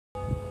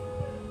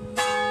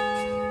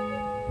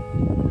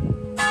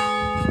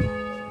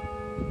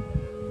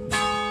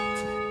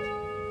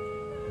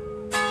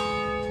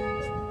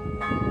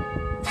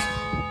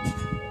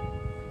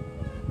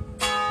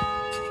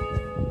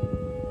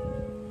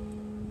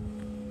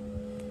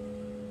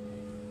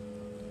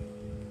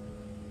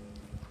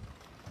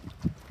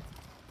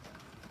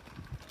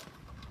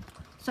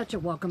Such a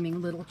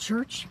welcoming little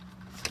church.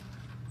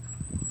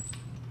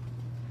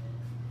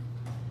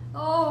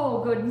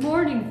 Oh, good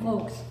morning,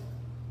 folks.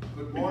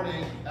 Good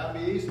morning. Happy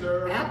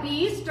Easter. Happy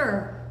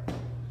Easter.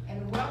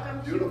 And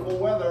welcome Beautiful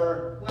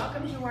weather.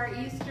 Welcome to our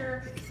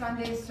Easter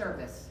Sunday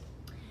service.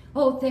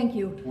 Oh, thank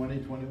you.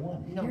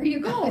 2021. No. Here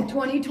you go,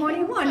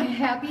 2021.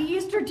 Happy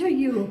Easter to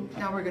you.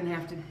 Now we're going to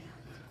have to...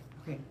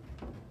 Okay.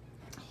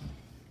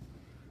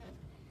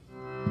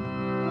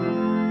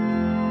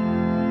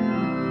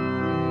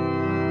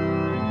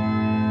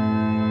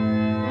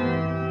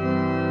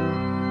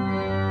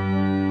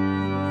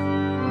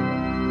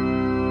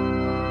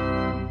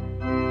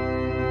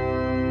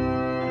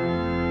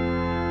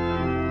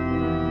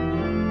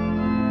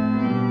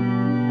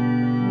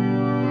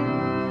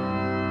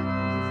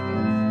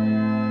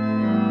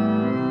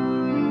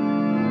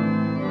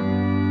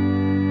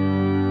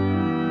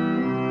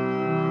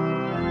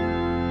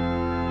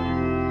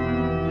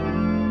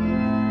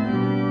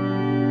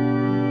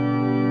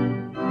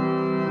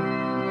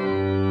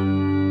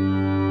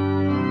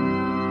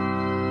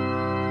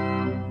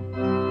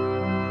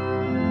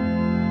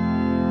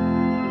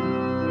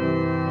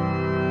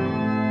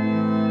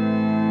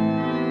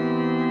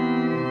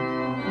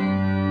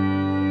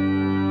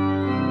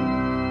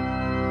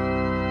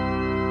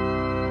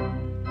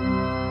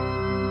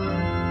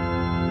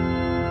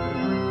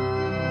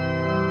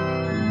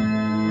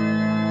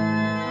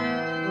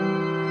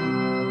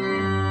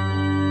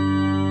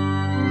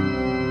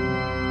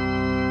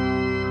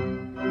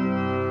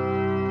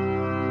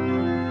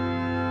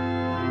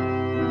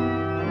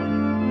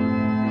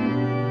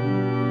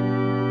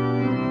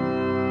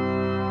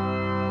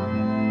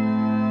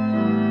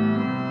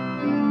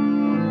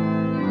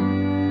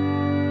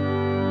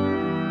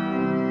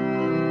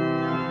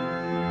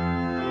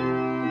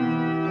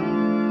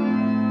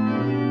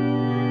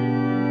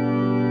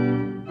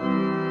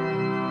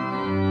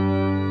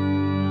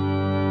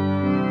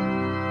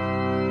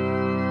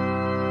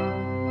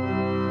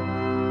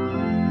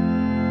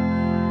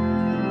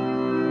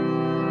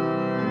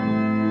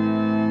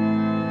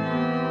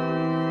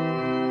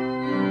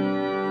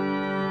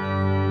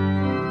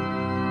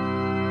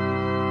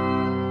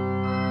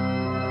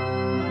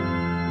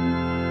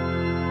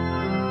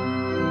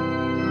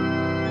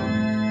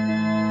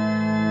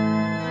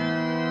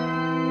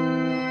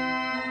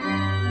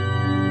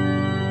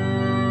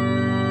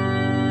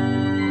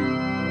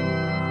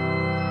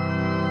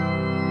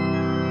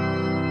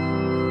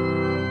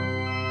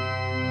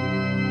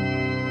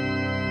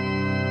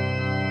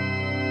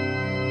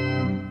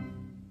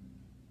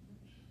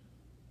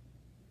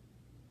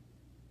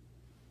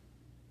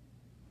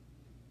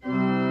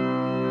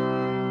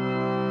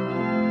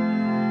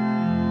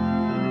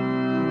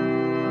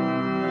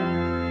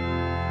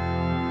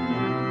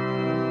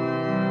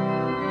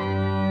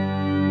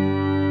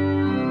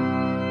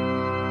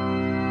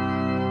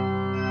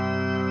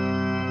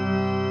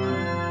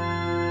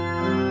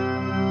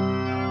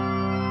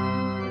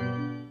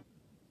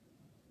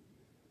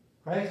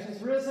 Christ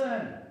is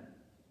risen.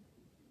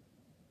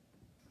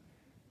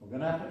 We're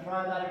going to have to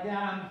try that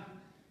again.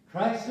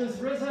 Christ is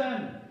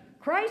risen.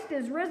 Christ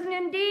is risen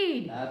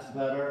indeed. That's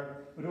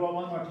better. We'll do it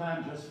one more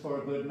time just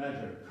for a good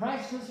measure.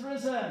 Christ is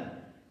risen.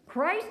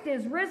 Christ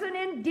is risen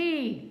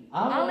indeed.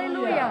 Alleluia.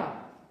 Alleluia.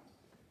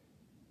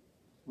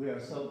 We are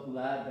so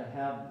glad to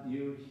have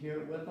you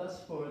here with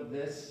us for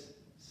this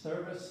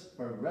service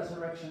for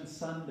Resurrection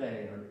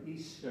Sunday or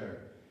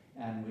Easter.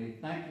 And we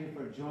thank you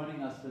for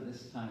joining us for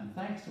this time.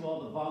 Thanks to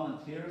all the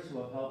volunteers who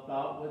have helped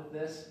out with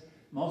this,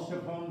 most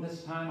of whom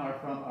this time are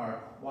from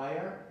our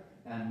choir.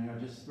 And we are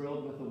just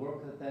thrilled with the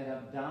work that they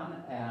have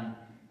done. And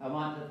I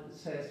want to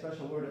say a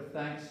special word of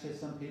thanks to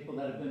some people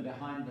that have been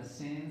behind the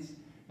scenes.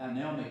 And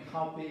Naomi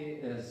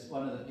Kauppi is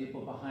one of the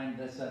people behind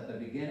this at the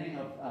beginning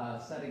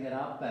of setting it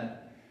up.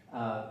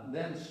 And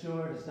Lynn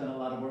Stewart has done a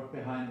lot of work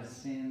behind the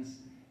scenes.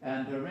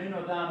 And Doreen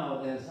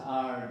O'Donnell is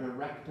our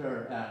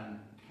director and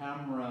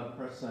camera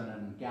person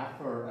and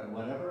gaffer and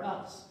whatever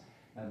else.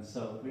 And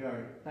so we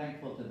are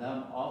thankful to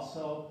them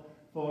also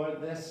for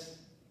this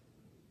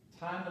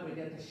time that we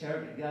get to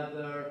share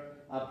together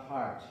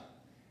apart.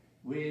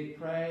 We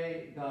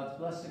pray God's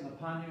blessing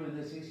upon you in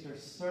this Easter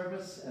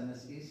service and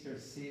this Easter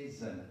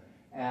season.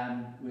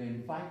 And we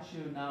invite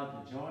you now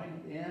to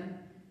join in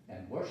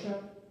and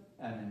worship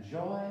and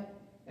enjoy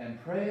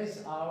and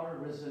praise our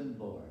risen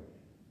Lord.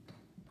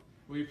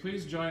 Will you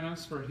please join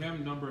us for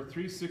hymn number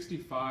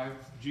 365,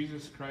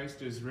 Jesus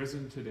Christ is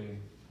Risen Today.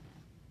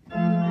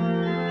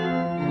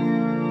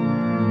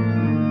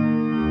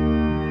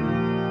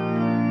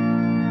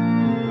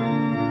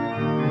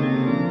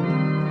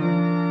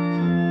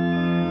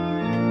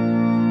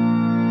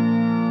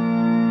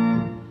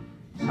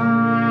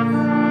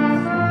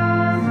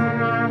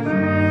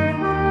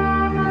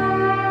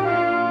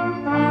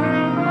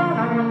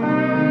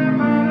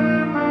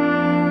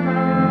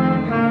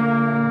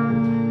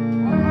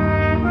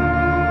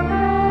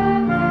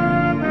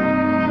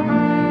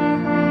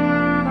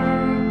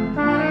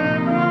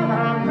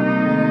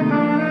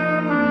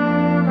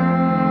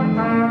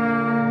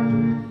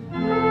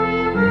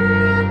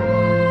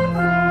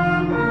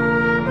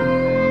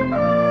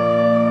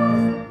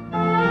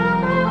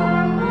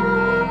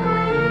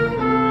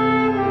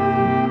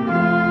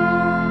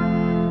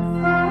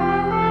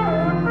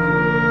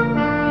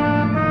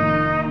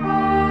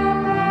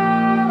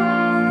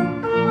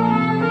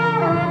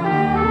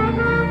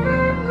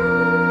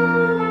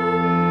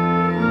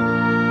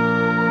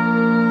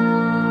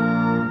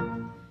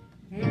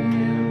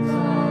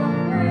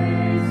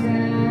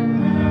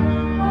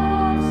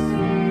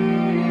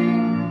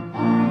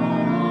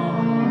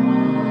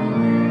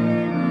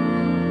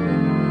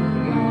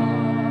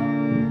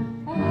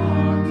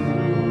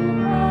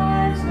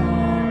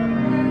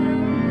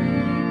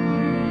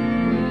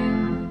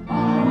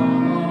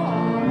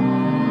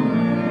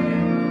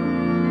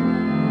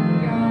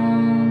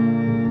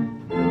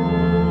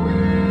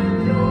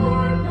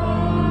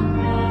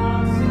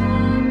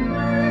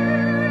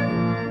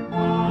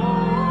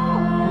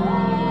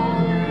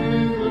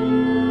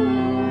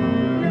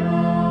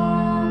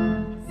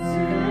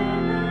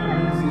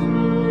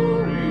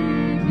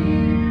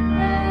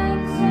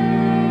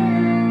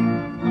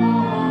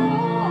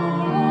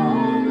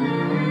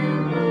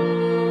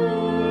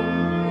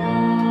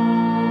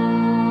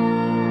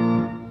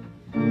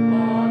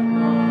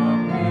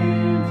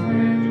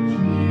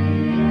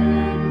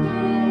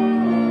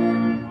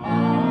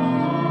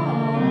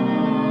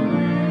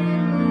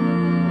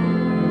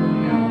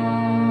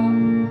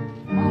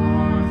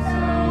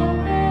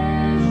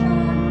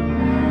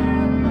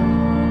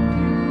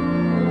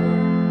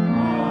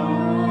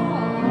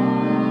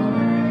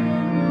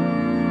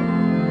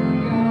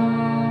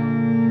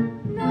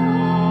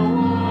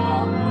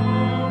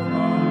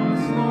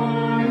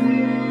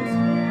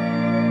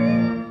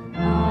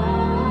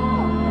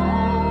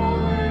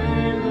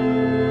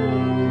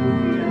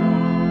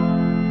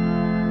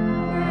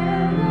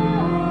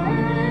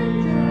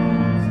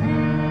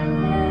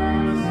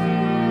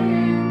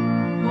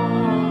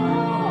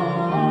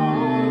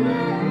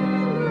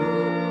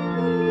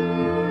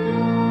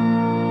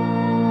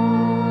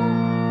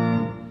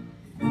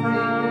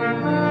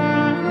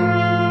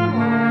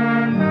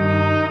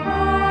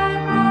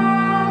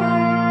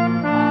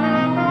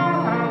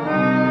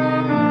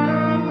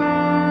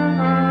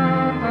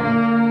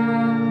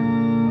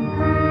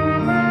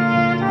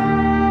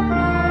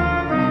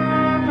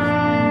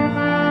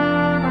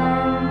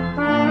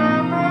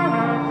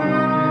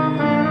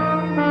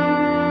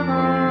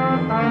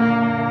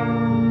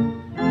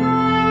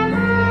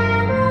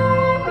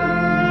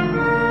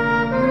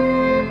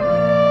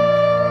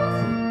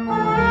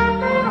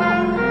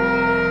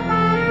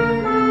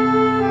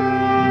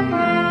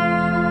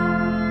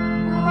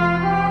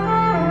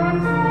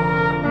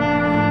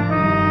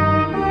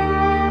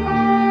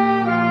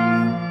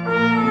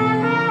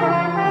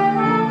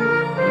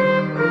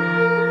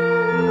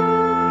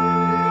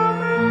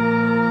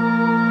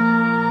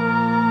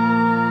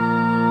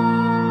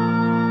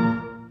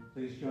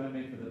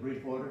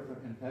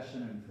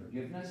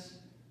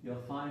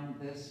 You'll find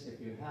this, if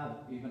you have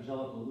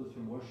Evangelical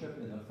Lutheran Worship,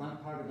 in the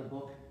front part of the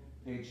book,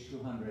 page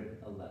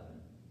 211.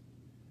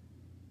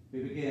 We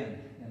begin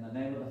in the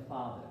name of the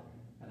Father,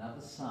 and of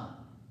the Son,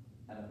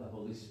 and of the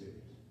Holy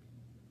Spirit.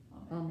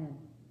 Amen. Amen.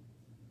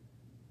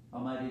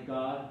 Almighty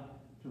God,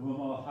 to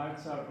whom all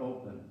hearts are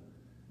open,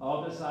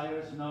 all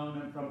desires known,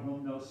 and from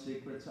whom no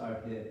secrets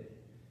are hid,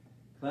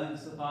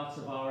 cleanse the thoughts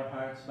of our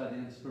hearts by the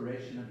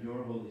inspiration of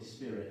your Holy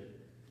Spirit,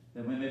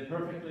 that we may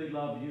perfectly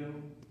love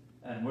you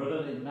and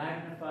worthily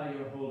magnify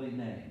your holy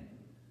name,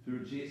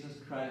 through Jesus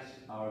Christ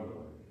our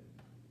Lord.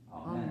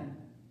 Amen. Amen.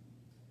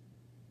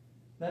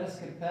 Let us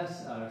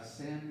confess our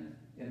sin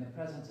in the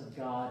presence of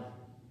God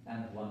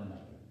and of one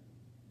another.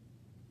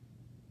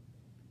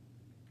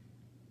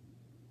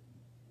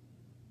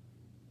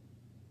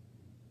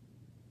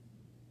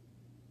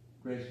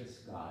 Gracious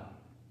God,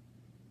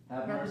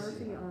 have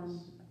mercy on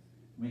us.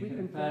 We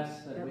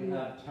confess that we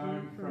have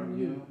turned from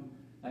you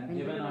and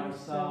given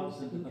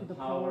ourselves into the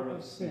power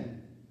of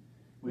sin.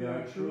 We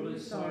are truly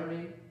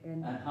sorry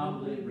and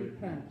humbly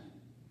repent.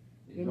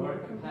 In your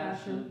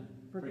compassion,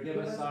 forgive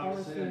us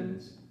our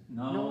sins,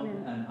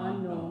 known and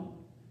unknown,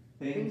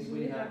 things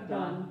we have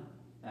done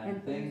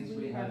and things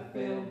we have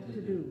failed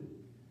to do.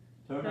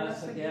 Turn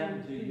us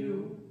again to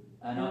you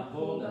and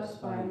uphold us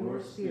by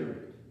your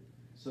Spirit,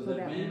 so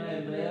that we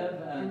may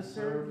live and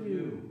serve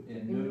you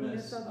in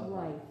newness of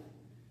life.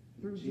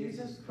 Through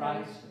Jesus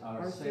Christ,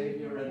 our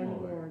Savior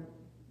and Lord.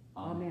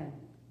 Amen.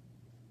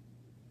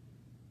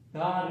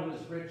 God, who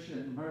is rich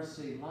in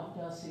mercy, loved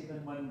us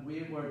even when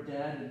we were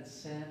dead in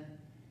sin,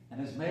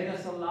 and has made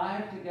us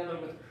alive together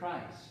with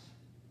Christ.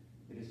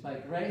 It is by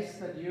grace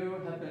that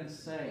you have been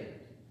saved,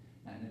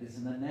 and it is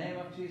in the name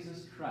of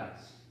Jesus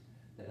Christ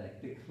that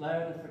I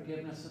declare the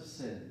forgiveness of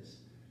sins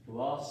to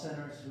all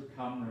sinners who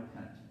come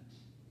repentant.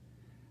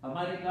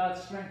 Almighty God,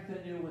 strengthen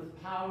you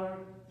with power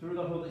through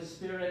the Holy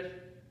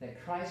Spirit,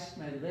 that Christ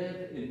may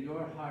live in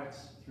your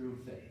hearts through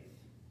faith.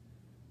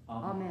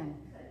 Amen. Amen.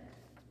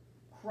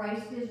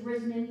 Christ is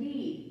risen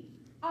indeed.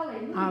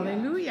 Alleluia.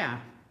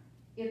 Alleluia.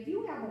 If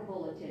you have a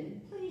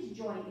bulletin, please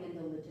join in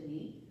the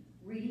litany,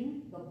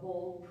 reading the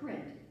bold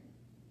print.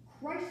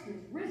 Christ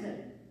is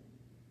risen.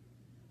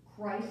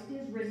 Christ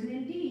is risen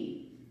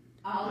indeed.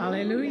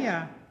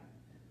 Alleluia.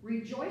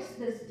 Rejoice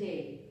this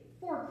day,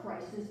 for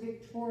Christ is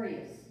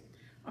victorious.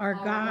 Our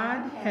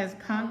God has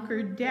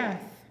conquered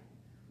death.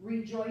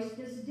 Rejoice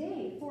this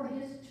day, for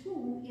his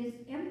tomb is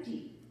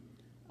empty.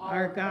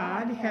 Our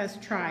God has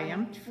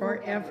triumphed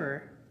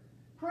forever.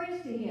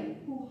 Praise to him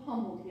who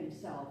humbled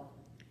himself.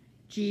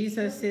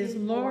 Jesus is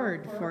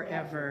Lord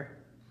forever.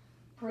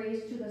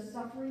 Praise to the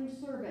suffering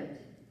servant.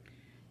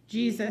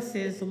 Jesus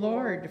is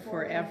Lord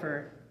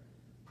forever.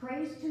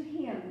 Praise to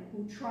him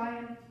who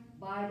triumphed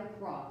by the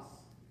cross.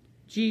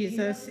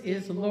 Jesus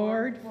is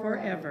Lord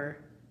forever.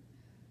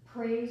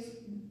 Praise,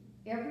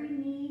 every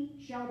knee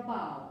shall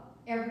bow,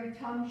 every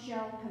tongue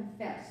shall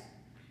confess.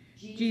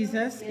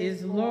 Jesus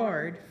is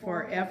Lord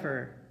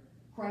forever.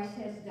 Christ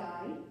has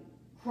died,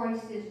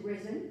 Christ is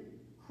risen,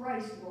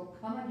 Christ will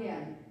come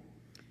again.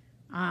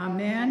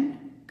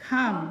 Amen.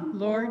 Come,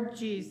 Lord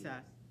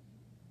Jesus.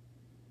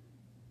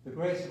 The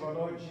grace of our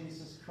Lord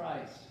Jesus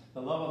Christ,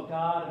 the love of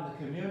God, and the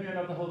communion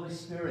of the Holy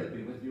Spirit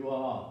be with you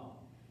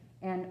all.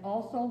 And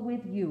also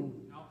with you.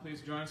 Now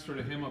please join us for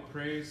the hymn of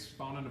praise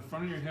found in the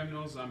front of your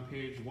hymnals on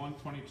page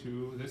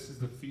 122. This is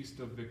the Feast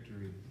of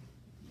Victory.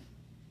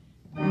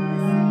 Feast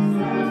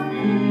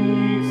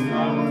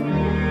of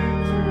Victory.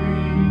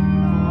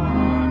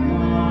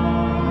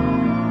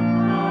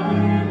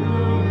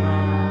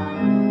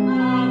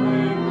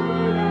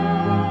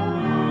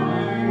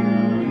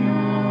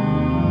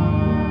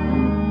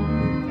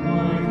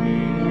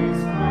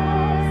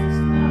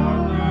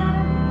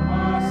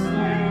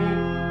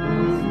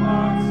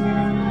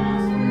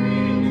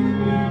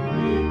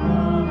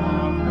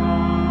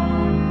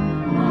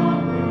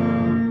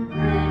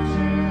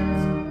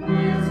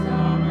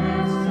 Wisdom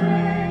and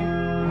strength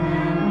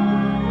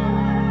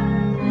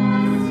and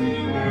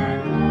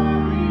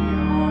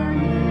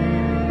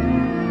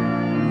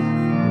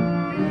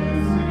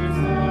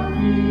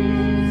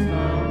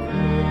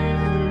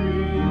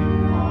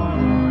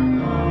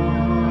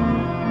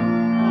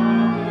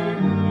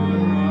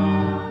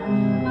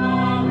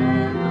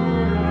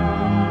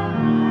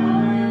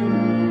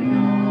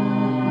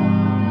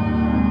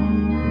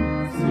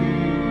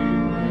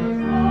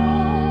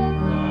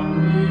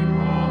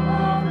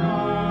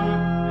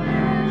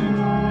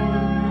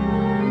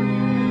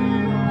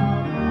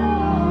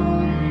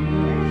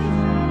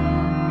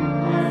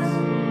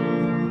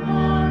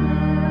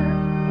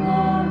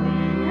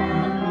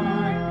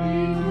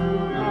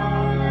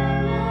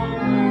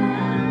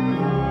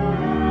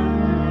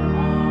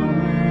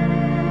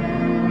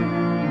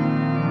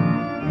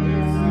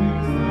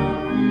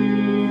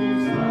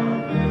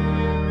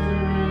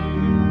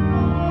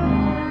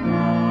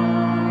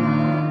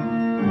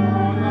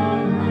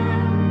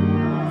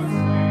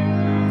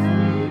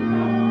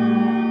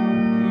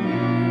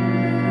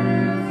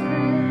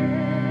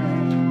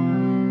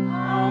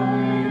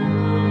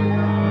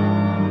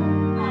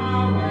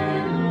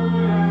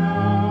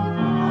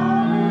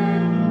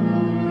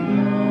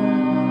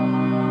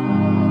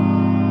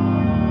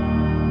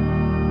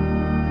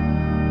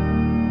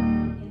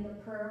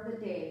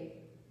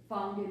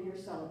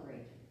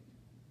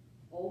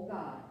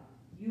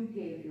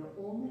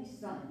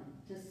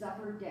to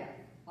suffer death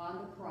on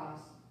the cross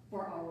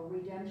for our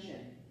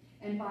redemption.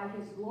 And by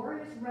his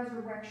glorious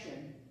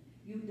resurrection,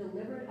 you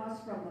delivered us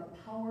from the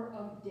power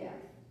of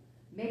death.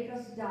 Make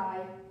us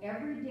die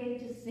every day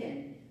to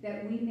sin,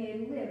 that we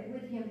may live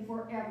with him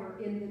forever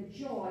in the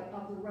joy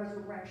of the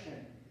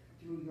resurrection.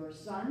 Through your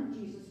Son,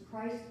 Jesus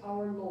Christ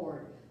our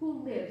Lord,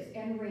 who lives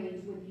and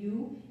reigns with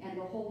you and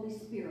the Holy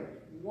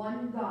Spirit,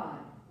 one God,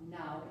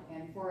 now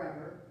and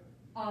forever.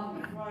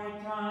 Amen.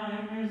 Quiet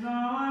time is all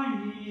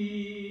I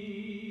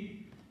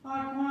need, a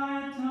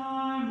quiet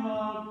time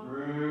of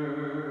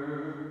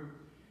prayer,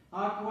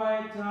 a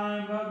quiet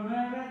time of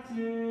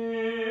meditation.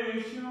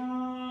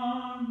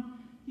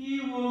 He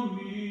will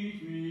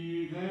meet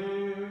me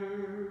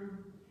there.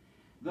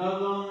 The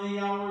lonely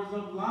hours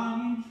of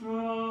longing,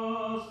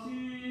 trusting,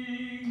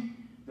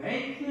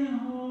 faith and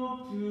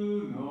hope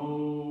to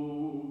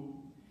know.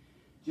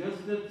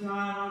 Just a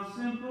time of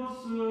simple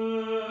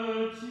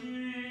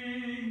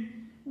searching,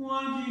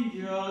 wanting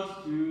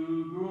just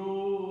to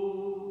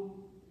grow.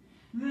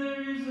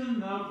 There is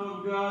enough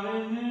of God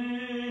in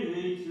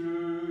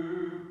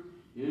nature,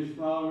 his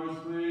power is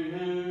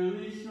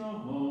clearly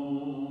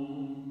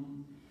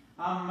shown.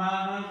 A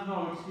man has no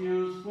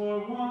excuse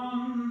for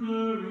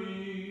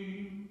wandering.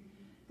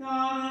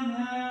 God in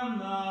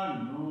heaven are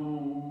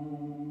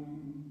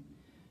known.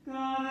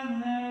 God in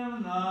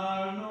heaven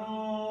are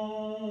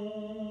known.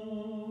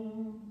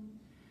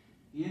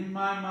 In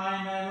my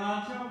mind I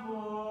launch a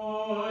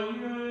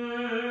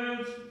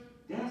voyage,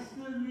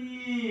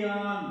 destiny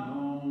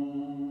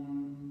unknown.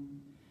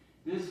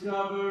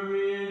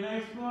 Discovery and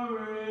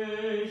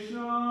exploration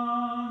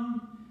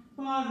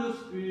by the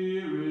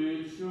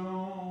Spirit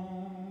shown.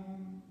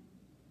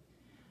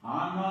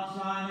 On Mount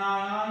Sinai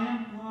I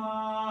am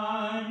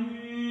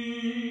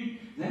climbing,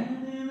 then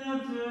in a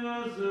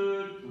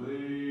desert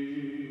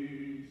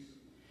place.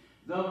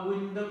 The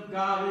wind of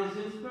God is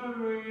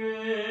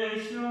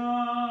inspiration,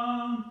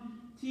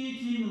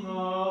 teaching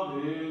love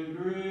and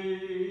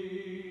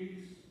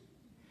grace.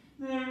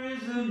 There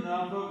is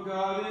enough of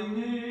God in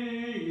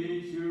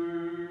nature,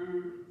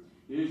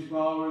 his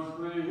power is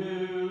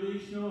clearly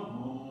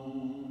shown.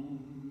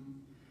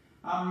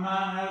 A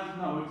man has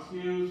no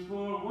excuse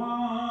for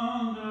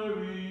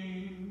wandering.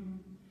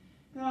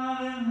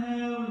 God in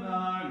heaven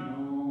I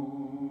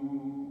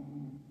know.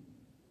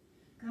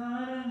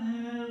 God in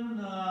heaven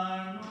I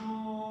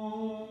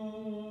know.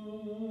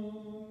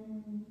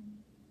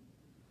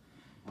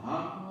 A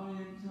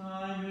quiet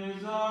time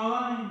is all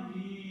I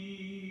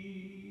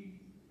need.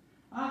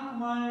 A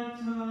quiet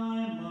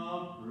time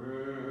of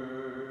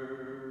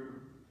prayer.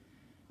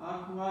 A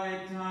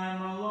quiet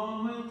time alone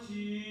with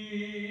Jesus.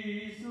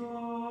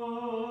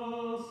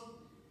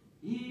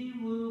 He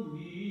will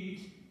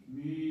meet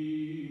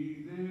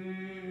me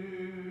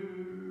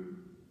there.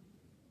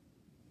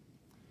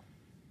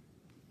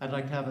 I'd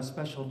like to have a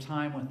special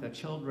time with the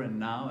children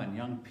now and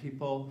young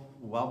people.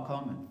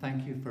 Welcome and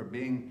thank you for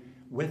being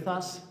with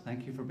us.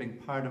 Thank you for being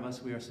part of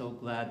us. We are so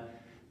glad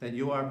that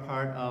you are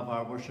part of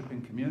our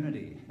worshiping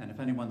community. And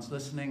if anyone's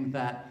listening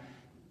that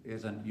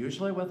isn't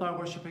usually with our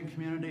worshiping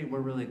community,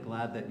 we're really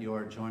glad that you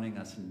are joining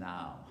us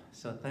now.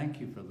 So thank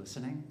you for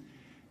listening.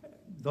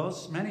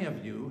 Many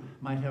of you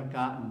might have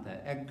gotten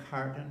the egg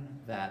carton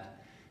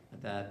that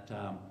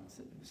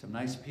some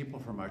nice people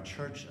from our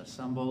church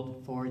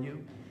assembled for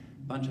you.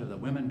 A bunch of the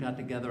women got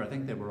together, I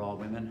think they were all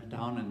women,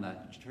 down in the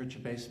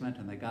church basement,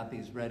 and they got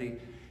these ready.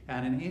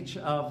 And in each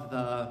of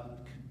the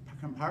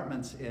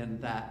compartments in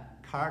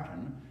that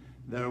carton,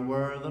 there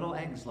were little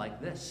eggs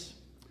like this.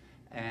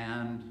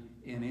 And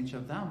in each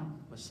of them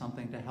was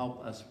something to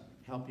help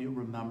you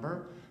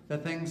remember the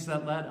things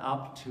that led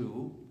up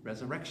to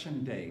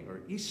Resurrection Day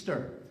or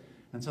Easter.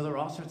 And so there are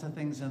all sorts of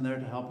things in there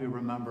to help you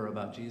remember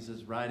about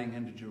Jesus riding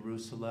into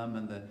Jerusalem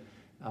and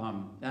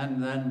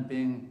then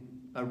being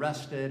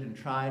arrested and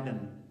tried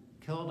and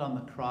killed on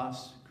the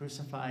cross,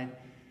 crucified.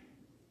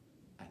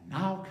 And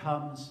now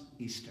comes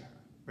Easter,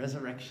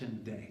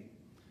 Resurrection Day.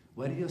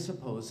 What do you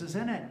suppose is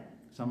in it?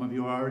 Some of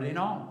you already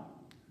know,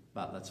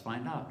 but let's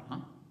find out,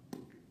 huh?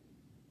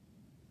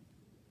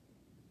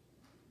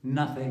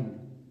 Nothing.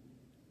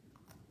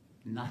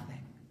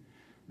 Nothing.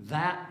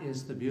 That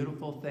is the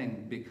beautiful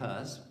thing,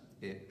 because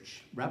it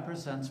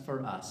represents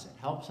for us, it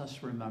helps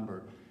us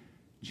remember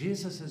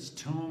Jesus'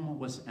 tomb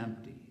was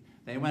empty.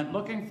 They went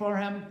looking for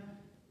him.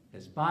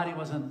 His body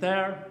wasn't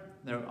there.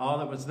 All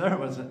that was there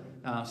was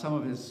some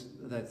of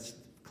the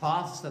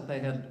cloths that they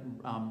had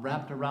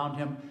wrapped around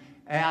him,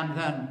 and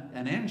then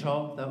an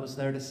angel that was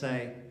there to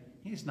say,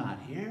 he's not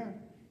here.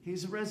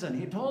 He's risen.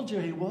 He told you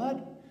he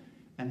would.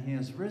 And he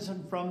is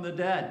risen from the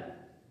dead.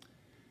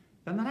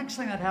 Then the next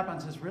thing that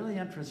happens is really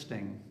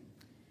interesting.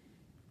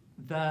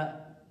 The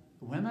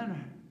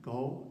women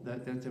go,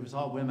 there was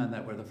all women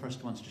that were the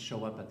first ones to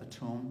show up at the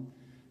tomb.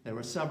 There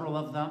were several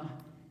of them,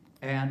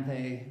 and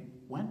they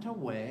went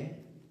away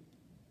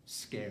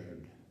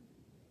scared.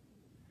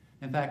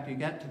 In fact, you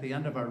get to the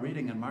end of our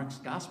reading in Mark's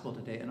Gospel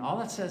today, and all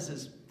it says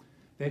is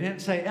they didn't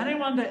say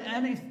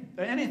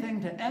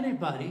anything to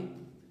anybody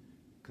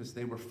because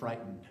they were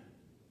frightened.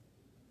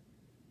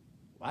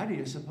 Why do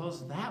you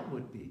suppose that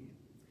would be?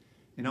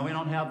 You know, we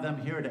don't have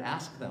them here to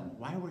ask them,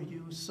 why were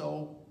you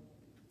so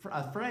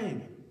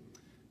afraid?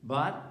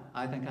 But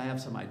I think I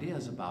have some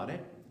ideas about it.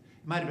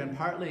 It might have been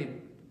partly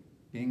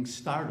being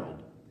startled.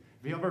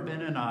 Have you ever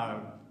been in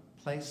a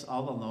place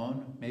all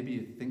alone? Maybe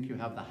you think you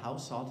have the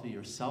house all to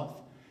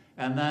yourself,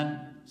 and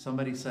then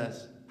somebody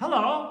says,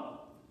 hello.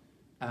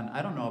 And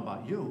I don't know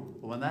about you,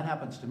 but when that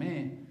happens to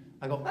me,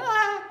 I go,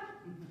 ah,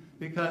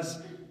 because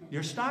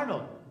you're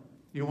startled.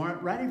 You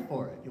weren't ready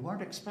for it. You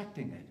weren't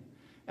expecting it.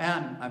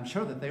 And I'm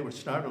sure that they were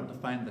startled to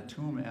find the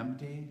tomb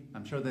empty.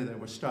 I'm sure that they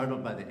were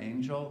startled by the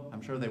angel.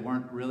 I'm sure they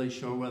weren't really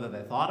sure whether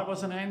they thought it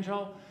was an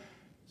angel.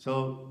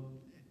 So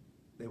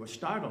they were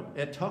startled.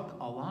 It took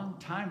a long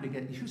time to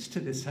get used to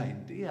this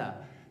idea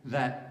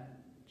that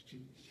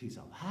he's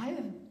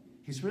alive.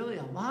 He's really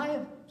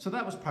alive. So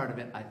that was part of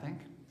it, I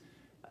think.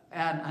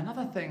 And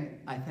another thing,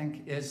 I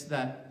think, is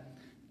that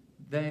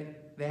they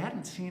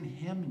hadn't seen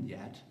him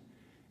yet,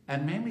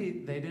 and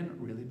maybe they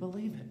didn't really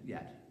believe it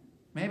yet.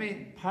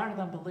 Maybe part of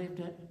them believed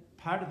it,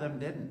 part of them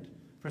didn't.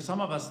 For some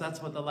of us,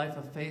 that's what the life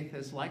of faith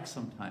is like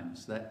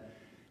sometimes, that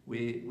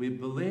we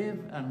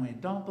believe and we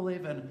don't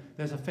believe. And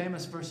there's a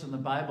famous verse in the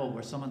Bible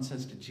where someone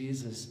says to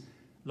Jesus,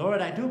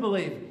 Lord, I do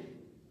believe.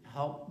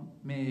 Help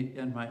me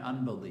in my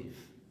unbelief.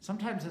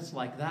 Sometimes it's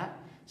like that.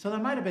 So there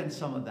might have been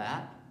some of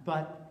that,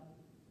 but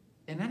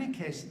in any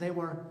case, they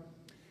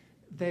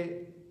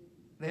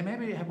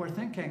maybe were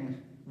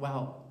thinking,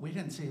 well, we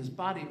didn't see his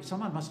body.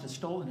 Someone must have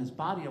stolen his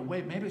body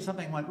away. Maybe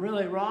something went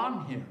really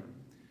wrong here.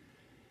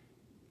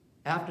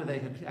 After they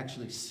had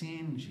actually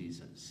seen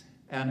Jesus,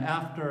 and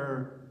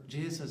after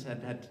Jesus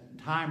had had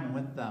time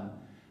with them,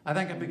 I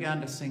think it began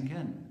to sink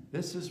in.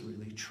 This is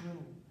really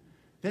true.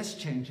 This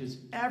changes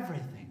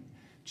everything.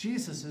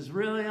 Jesus is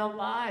really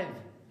alive.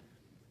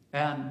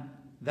 And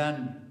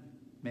then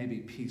maybe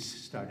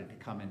peace started to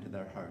come into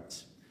their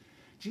hearts.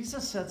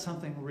 Jesus said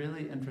something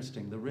really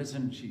interesting, the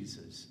risen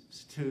Jesus,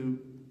 to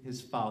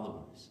his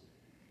followers.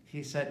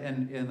 He said,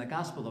 in the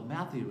Gospel of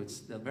Matthew,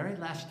 it's the very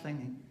last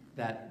thing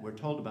that we're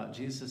told about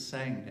Jesus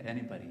saying to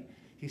anybody.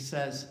 He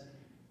says,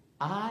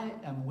 I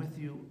am with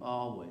you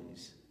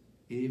always,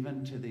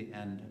 even to the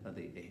end of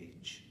the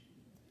age.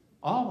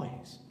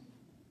 Always.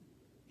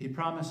 He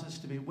promises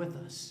to be with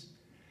us.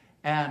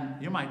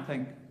 And you might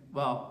think,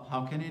 well,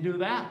 how can he do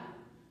that?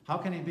 How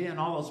can he be in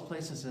all those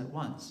places at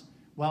once?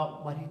 Well,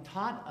 what he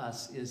taught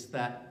us is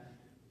that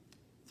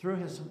through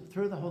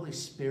the Holy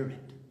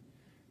Spirit,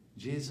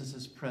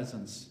 Jesus'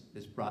 presence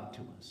is brought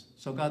to us.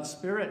 So God's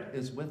Spirit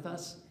is with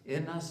us,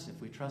 in us,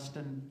 if we trust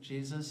in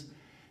Jesus.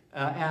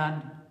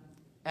 And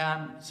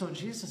so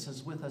Jesus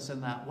is with us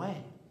in that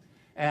way.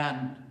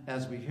 And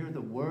as we hear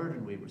the word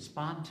and we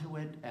respond to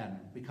it and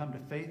we come to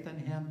faith in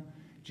him,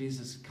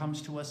 Jesus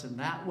comes to us in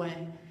that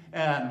way.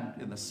 And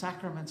in the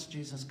sacraments,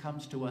 Jesus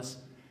comes to us.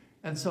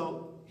 And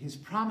so he's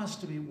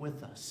promised to be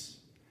with us.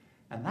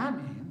 And that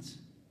means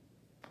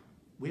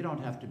we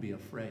don't have to be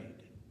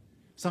afraid.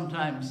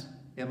 Sometimes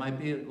it might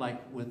be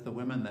like with the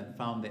women that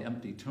found the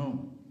empty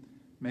tomb.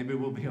 Maybe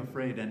we'll be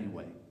afraid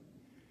anyway.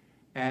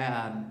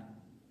 And,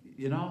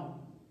 you know,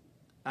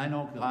 I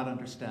know God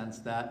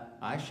understands that.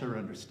 I sure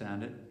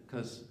understand it,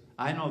 because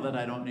I know that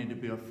I don't need to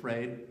be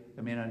afraid.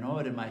 I mean, I know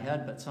it in my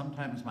head, but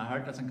sometimes my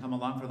heart doesn't come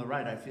along for the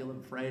ride. I feel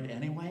afraid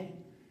anyway.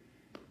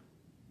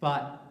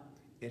 But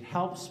it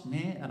helps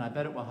me, and I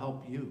bet it will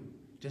help you,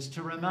 just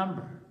to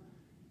remember,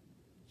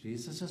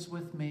 Jesus is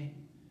with me.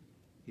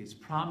 He's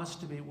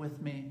promised to be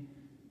with me,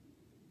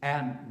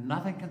 and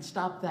nothing can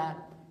stop that,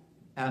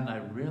 and I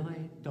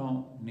really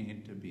don't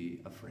need to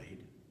be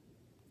afraid.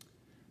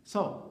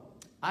 So,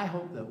 I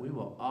hope that we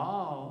will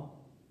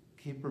all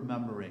keep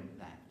remembering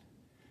that,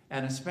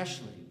 and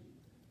especially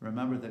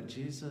remember that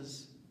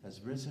Jesus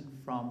has risen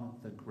from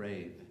the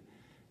grave,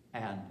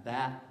 and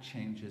that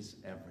changes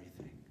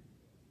everything.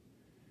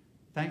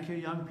 Thank you,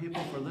 young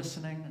people, for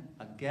listening.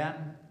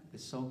 Again,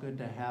 it's so good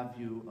to have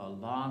you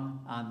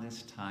along on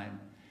this time,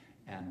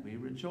 and we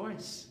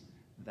rejoice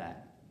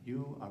that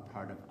you are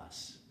part of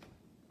us.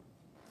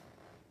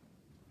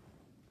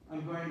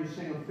 I'm going to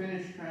sing a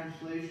Finnish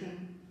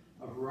translation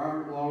of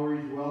Robert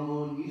Lowry's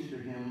well-known Easter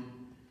hymn,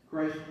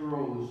 Christ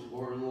Arose,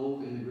 or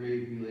Lo in the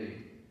Grave He Lay.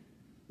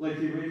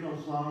 Like the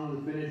original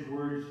song, the Finnish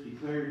words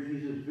declare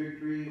Jesus'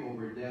 victory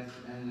over death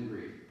and the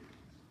grave.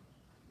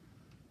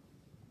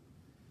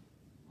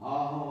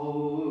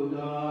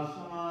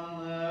 Audasan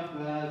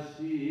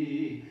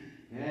lepesi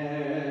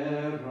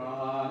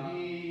erani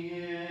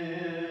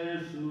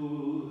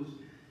Jesus,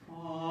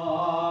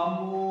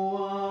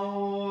 amua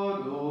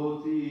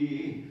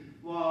odoti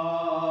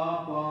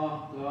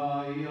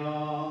vapahtaya.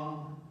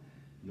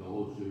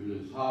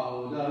 Josus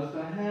haudas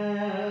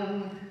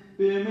tähän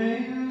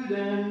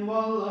pimeyden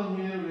vallan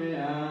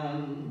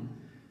hirveän,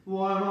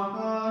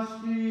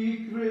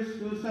 voimakkaasti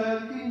Kristus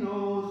älki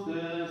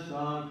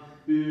noustessaan,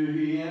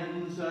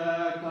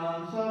 pyhiensä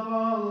kansa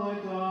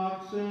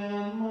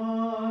valloitakseen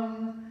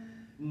maan.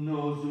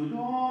 Nousut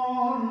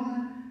on,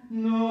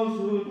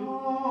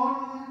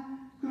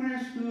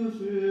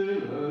 Kristus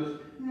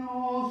ylös,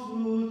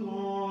 nousut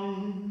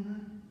on.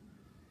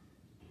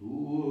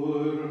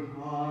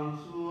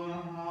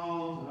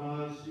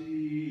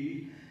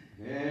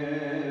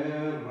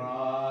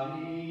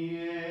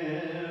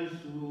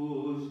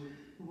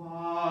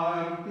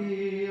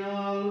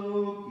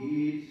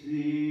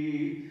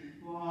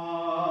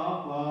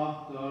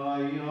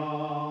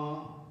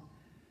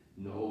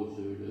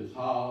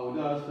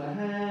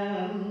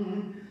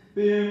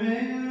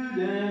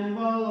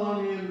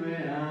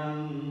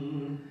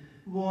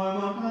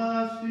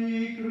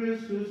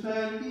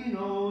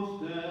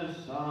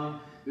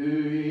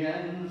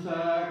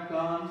 Buhiensa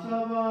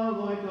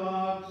kansavaloi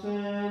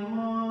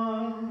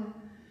takseman.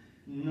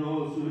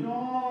 No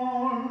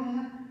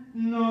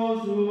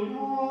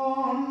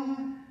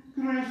sudon,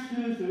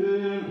 Christus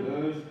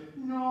ylös,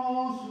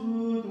 no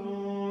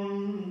sudon.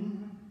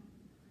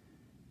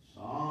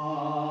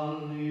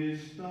 Sallistan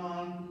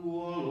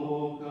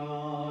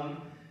kuolokaan,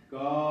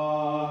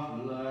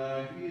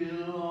 kahle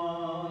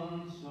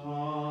illansa,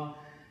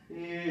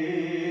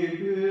 ei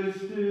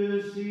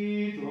pysty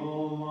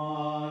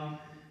sitomaan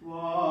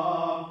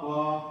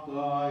vapahtajaa.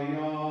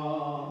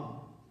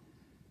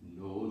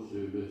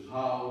 Nousuus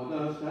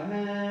haudasta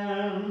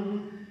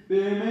hän,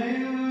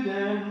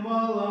 pimeyden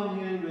vallan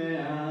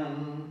hirveän.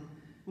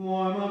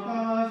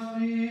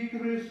 Voimakkaasti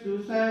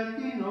Kristus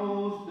äkki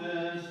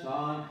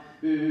noustessaan,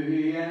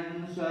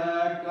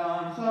 pyhiensä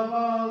kansa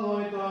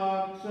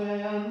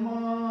valloitakseen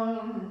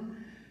maan.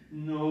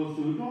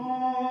 Nousudon,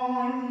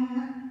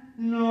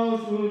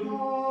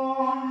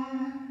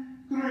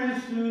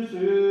 Kristus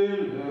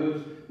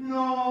ylös,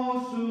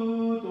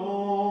 nousudon.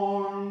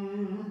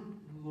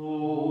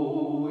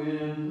 Lo,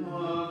 in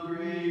the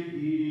grave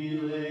he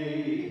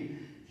lay,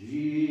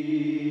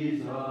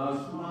 Jesus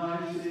my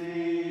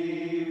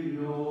Savior,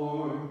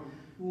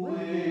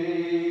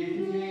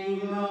 waiting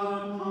the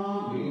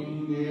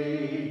coming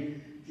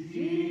day,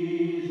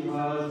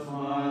 Jesus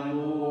my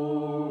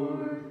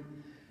Lord.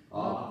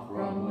 Up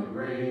from the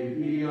grave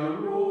he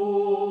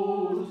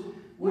arose,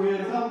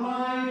 with a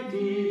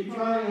mighty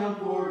triumph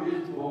for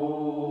his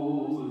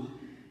foes.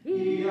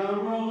 He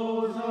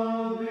arose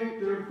a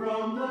victor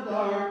from the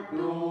dark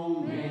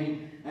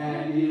domain,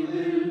 and he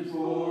lives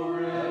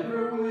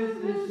forever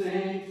with his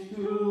saints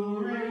to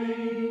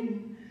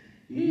reign.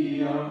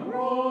 He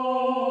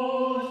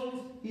arose,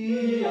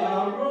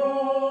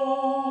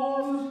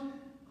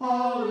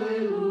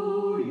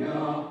 Alleluia,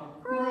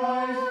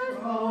 Christ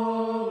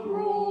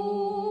arose.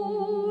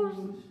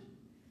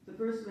 The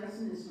first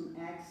lesson is from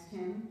Acts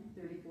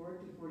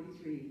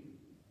 10:34-43.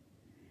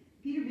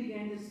 Peter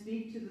began to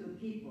speak to the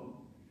people.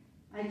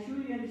 I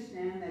truly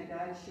understand that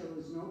God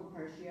shows no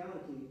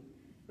partiality,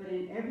 but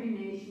in every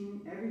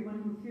nation,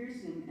 everyone who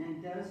fears him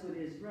and does what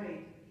is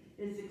right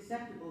is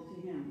acceptable to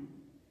him.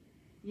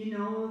 You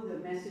know the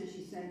message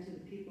he sent to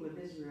the people of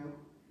Israel,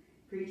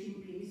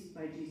 preaching peace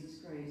by Jesus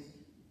Christ.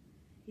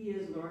 He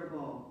is Lord of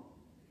all.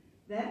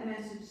 That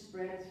message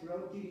spread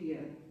throughout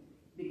Judea,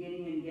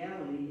 beginning in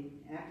Galilee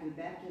after the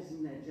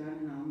baptism that John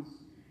announced,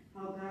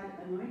 how God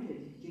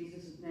anointed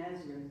Jesus of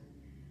Nazareth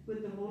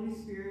with the Holy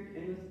Spirit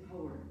and with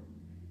power,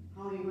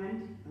 how he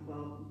went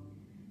about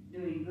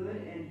doing good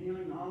and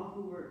healing all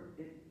who were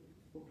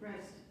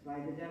oppressed by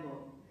the devil,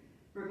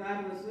 for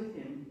God was with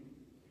him.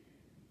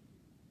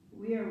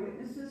 We are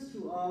witnesses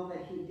to all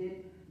that he did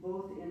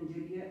both in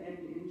Judea and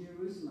in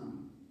Jerusalem.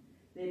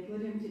 They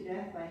put him to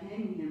death by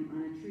hanging him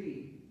on a tree,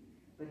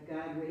 but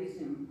God raised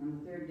him on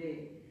the third day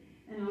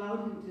and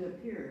allowed him to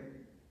appear,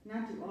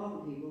 not to all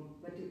the people,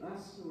 but to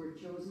us who were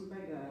chosen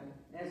by God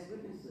as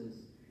witnesses,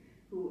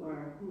 who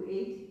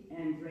ate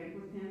and drank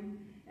with him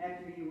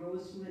after he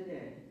rose from the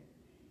dead.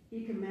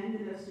 He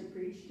commanded us to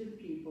preach to the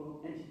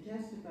people and to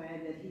testify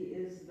that he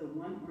is the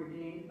one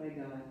ordained by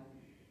God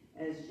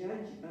as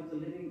judge of the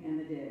living and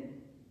the dead.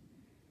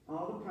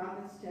 All the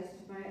prophets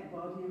testify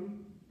about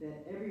him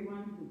that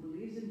everyone who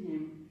believes in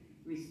him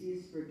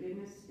receives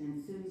forgiveness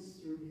and sins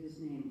through his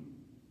name.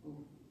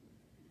 Oh.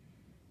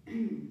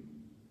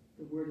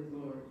 The word of the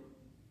Lord.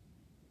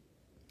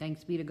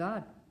 Thanks be to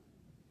God.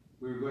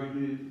 We're going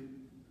to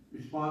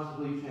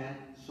responsibly chant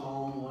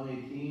Psalm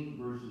 118,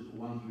 verses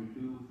 1 through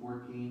 2,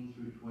 14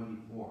 through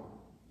 24.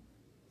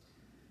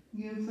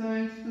 Give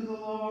thanks to the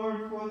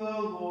Lord, for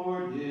the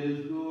Lord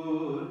is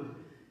good.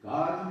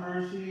 God's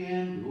mercy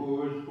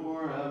endures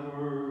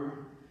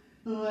forever.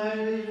 Let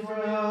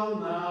Israel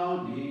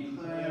now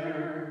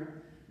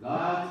declare,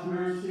 God's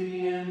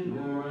mercy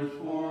endures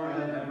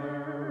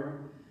forever.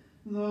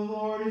 The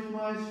Lord is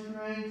my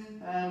strength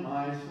and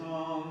my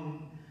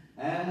song,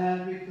 and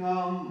has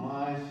become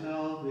my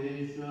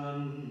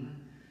salvation.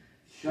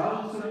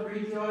 Shouts of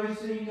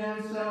rejoicing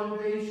and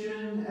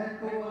salvation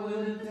echo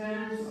in the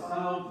tents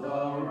of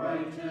the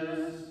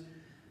righteous.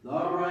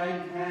 The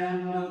right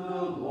hand of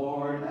the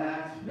Lord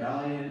acts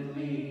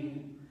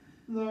valiantly.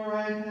 The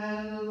right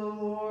hand of the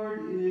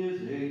Lord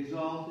is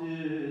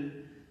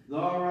exalted.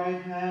 The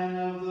right hand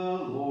of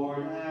the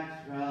Lord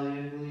acts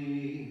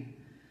valiantly.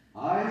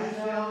 I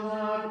shall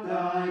not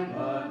die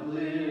but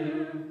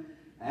live,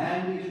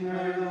 and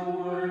declare the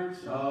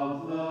works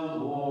of the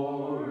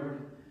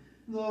Lord.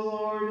 The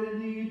Lord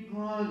indeed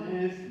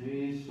punished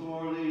me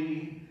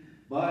sorely,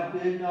 but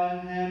did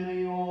not hand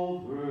me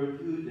over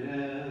to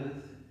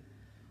death.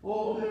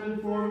 Open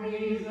for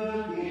me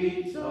the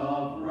gates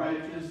of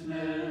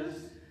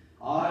righteousness.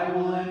 I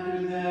will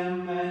enter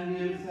them and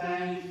give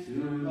thanks to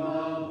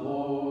the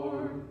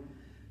Lord.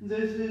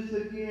 This is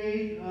the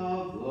gate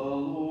of the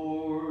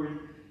Lord.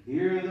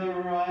 Here the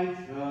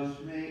righteous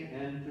may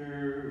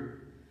enter.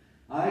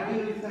 I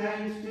give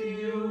thanks to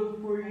you,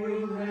 for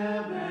you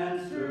have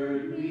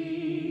answered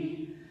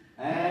me,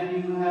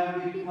 and you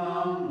have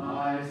become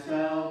my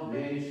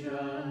salvation.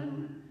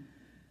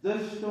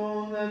 The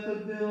stone that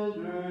the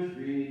builders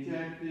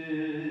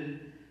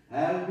rejected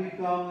has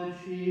become the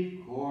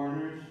chief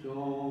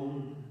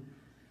cornerstone.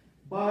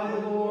 By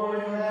the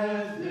Lord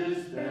has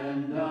this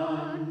been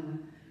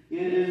done.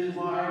 It is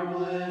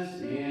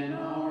marvelous in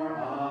our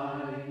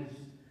eyes.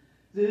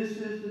 This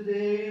is the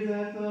day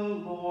that the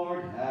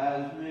Lord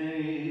has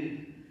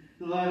made.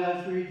 Let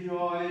us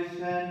rejoice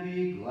and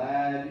be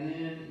glad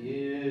in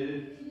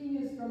it.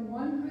 Reading is from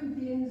 1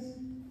 Corinthians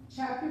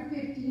chapter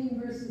 15,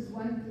 verses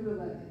 1 through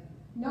 11.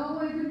 Now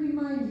I would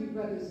remind you,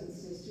 brothers and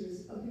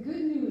sisters, of the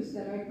good news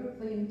that I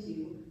proclaimed to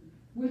you,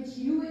 which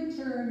you in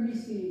turn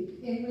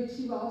received, in which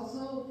you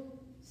also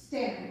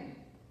stand,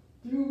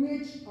 through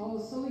which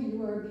also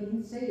you are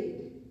being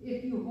saved,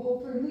 if you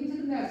hold firmly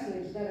to the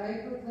message that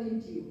I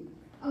proclaimed to you,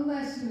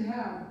 unless you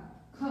have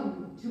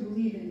come to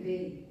believe in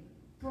vain.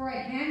 For I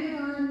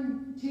handed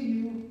on to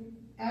you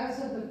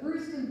as of the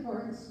first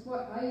importance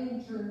what I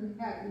in turn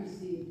had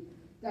received,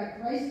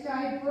 that Christ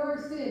died for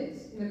our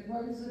sins in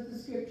accordance with the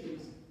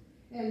Scriptures,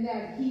 and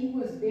that he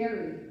was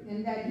buried,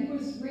 and that he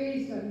was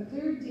raised on the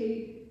third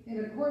day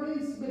in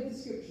accordance with the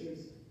Scriptures,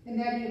 and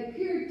that he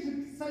appeared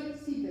to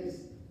Cephas,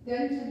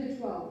 then to the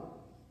 12.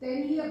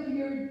 Then he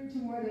appeared to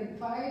more than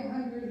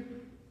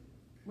 500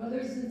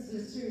 brothers and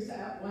sisters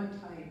at one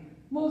time,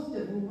 most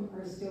of whom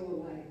are still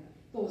alive,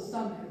 though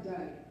some have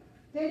died.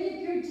 Then he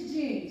appeared to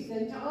James,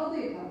 then to all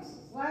the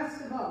apostles.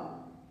 Last of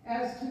all,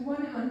 as to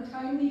one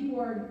untimely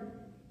born,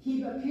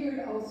 he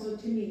appeared also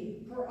to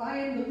me. For I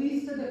am the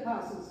least of the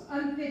apostles,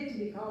 unfit to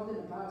be called an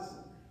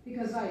apostle,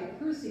 because I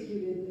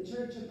persecuted the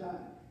church of God.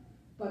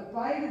 But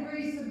by the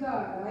grace of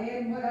God, I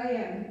am what I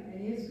am,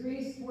 and his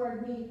grace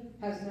toward me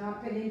has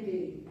not been in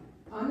vain.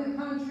 On the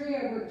contrary,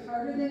 I worked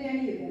harder than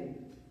any of them,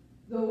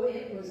 though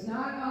it was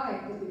not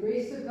I, but the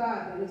grace of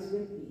God that is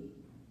with me.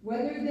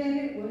 Whether then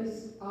it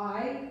was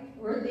I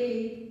or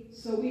they,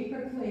 so we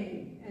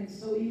proclaim, and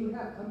so you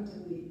have come to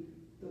believe.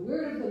 The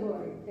word of the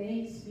Lord,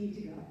 thanks be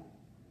to God.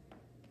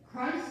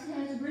 Christ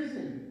has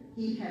risen.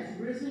 He has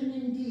risen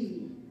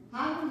indeed.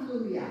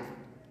 Hallelujah.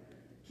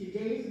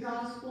 Today's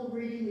gospel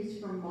reading is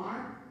from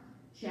Mark,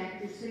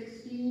 chapter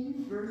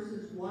 16,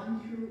 verses 1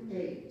 through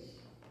 8.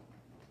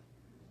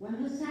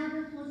 When the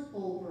Sabbath was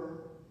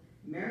over,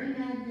 Mary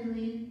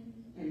Magdalene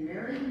and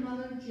Mary the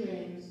mother of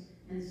James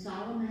and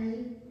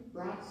Salome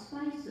brought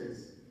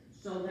spices,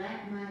 so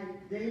that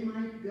they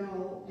might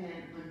go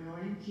and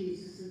anoint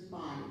Jesus'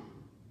 body.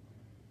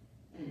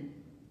 And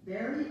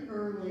very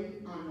early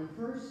on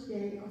the first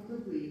day of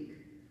the week,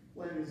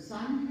 when the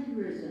sun had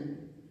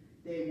risen,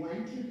 they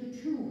went to the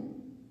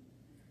tomb.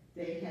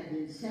 They had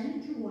been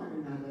saying to one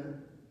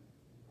another,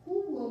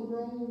 "Who will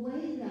roll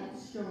away that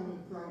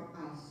stone from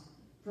us,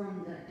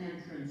 from the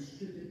entrance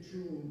to the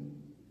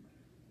tomb?"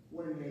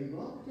 When they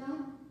looked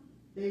up,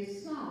 they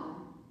saw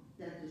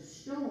that the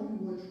stone,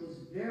 which was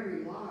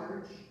very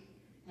large,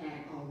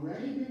 had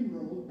already been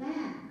rolled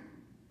back.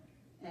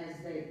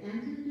 As they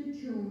entered the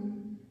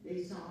tomb,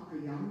 they saw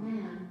a young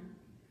man,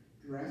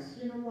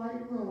 dressed in a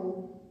white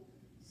robe,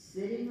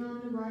 sitting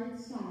on the right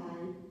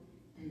side,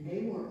 and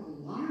they were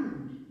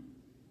alarmed.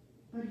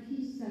 But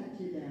he said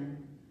to them,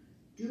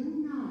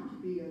 "Do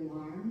not be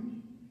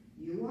alarmed.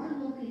 You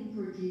are looking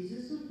for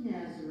Jesus of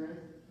Nazareth,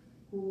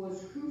 who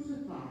was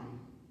crucified.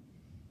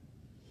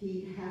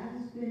 He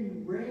has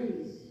been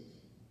raised.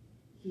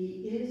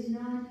 He is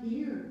not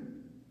here.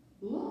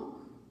 Look,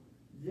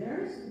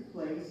 there's the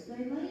place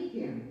they laid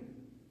him.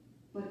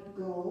 But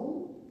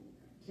go,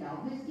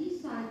 tell his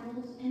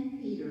disciples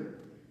and Peter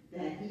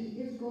that he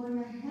is going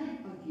ahead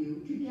of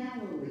you to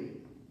Galilee.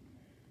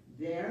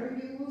 There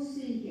you will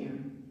see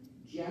him,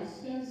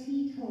 just as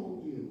he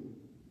told you."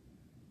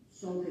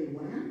 So they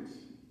went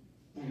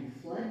and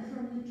fled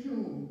from the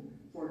tomb,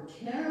 for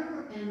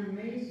terror and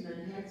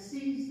amazement had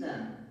seized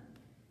them,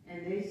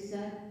 and they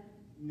said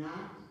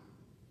nothing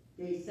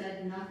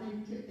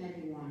to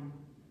anyone,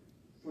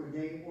 for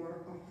they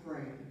were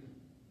afraid.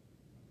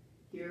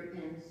 Here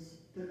ends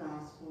the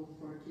gospel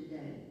for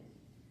today.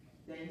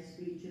 Thanks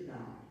be to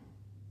God.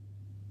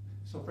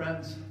 So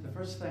friends, the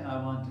first thing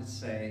I want to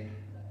say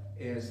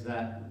is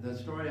that the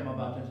story I'm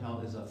about to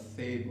tell is a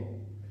fable.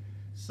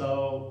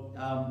 So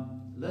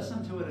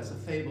listen to it as a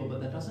fable, but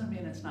that doesn't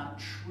mean it's not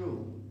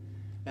true.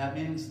 That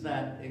means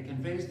that it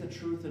conveys the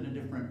truth in a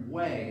different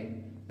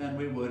way than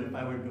we would if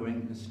I were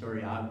doing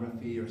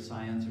historiography or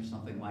science or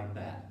something like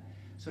that.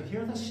 So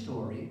hear the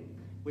story,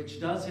 which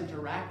does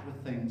interact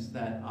with things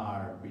that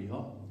are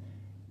real,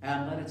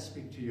 and let it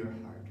speak to your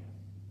heart.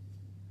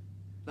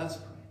 Let's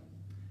pray.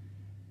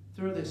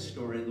 Through this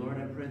story, Lord,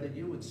 I pray that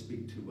you would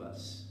speak to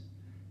us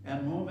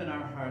and move in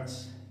our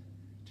hearts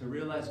to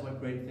realize what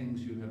great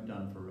things you have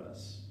done for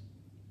us.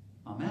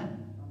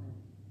 Amen.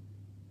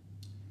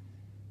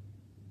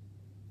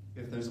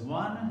 If there's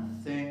one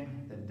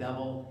thing the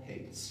devil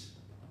hates,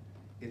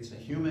 it's a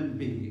human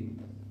being,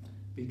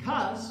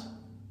 because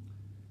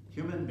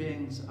human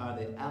beings are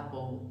the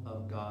apple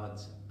of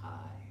God's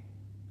eye.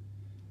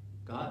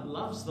 God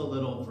loves the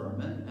little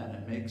vermin, and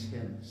it makes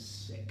him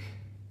sick.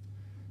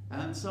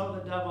 And so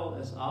the devil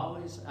is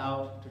always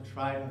out to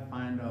try to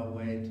find a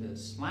way to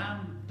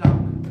slam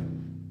dunk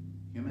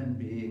human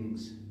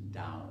beings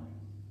down.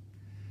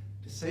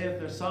 To see if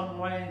there's some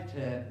way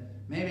to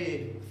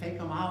maybe fake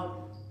them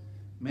out,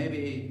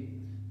 maybe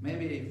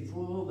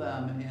fool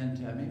them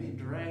into, maybe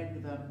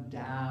drag them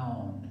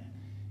down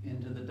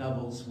into the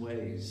devil's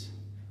ways.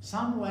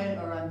 Some way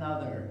or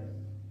another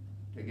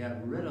to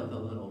get rid of the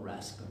little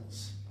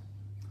rascals.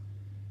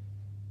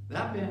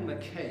 That being the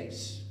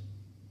case,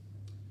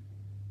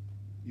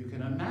 you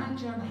can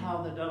imagine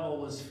how the devil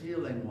was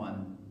feeling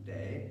one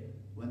day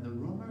when the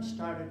rumor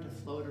started to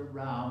float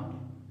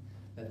around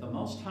that the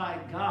Most High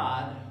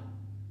God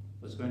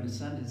was going to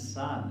send his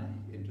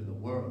Son into the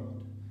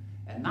world.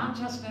 And not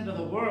just into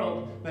the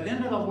world, but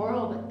into the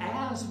world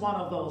as one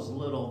of those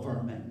little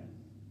vermin.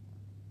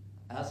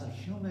 As a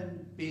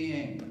human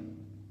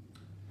being.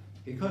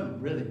 He couldn't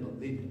really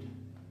believe it.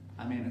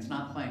 I mean, it's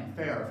not playing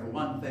fair for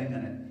one thing,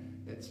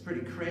 and it's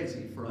pretty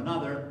crazy for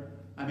another.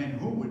 I mean,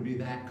 who would be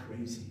that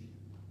crazy?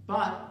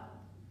 But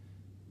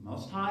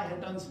Most High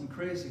had done some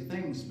crazy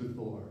things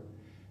before.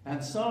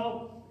 And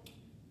so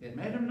it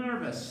made him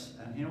nervous,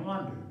 and he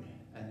wondered,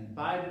 and he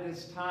bided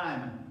his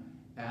time,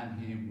 and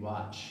he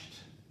watched.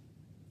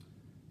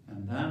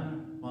 And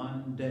then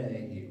one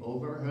day he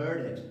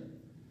overheard it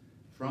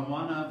from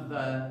one of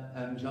the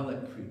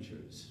angelic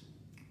creatures,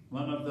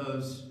 one of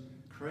those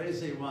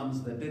crazy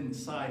ones that didn't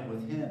side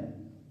with him.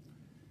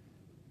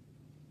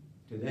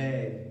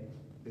 Today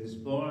is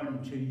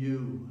born to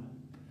you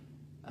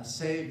a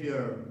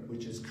Savior,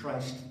 which is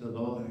Christ the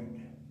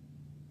Lord.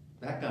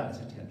 That got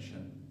his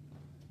attention.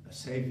 A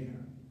Savior,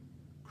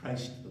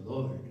 Christ the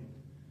Lord.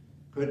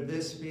 Could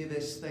this be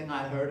this thing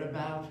I heard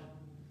about?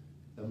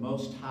 The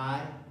Most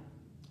High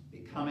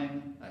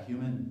becoming a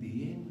human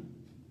being?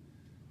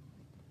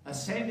 A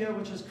Savior,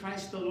 which is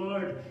Christ the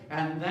Lord,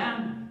 and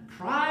then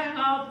crying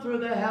out through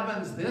the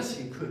heavens. This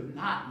he could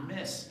not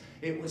miss.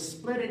 It was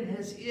splitting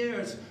his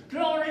ears.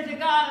 Glory to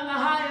God in the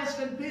highest,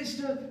 and peace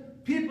to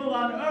people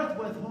on earth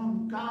with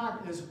whom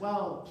God is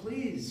well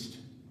pleased.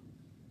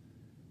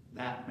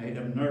 That made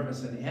him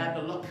nervous, and he had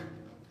to look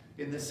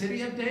in the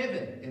city of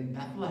David, in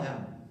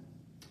Bethlehem.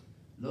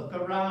 Look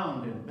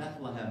around in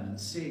Bethlehem and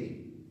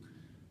see.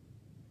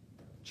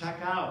 Check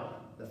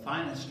out the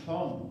finest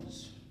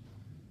homes.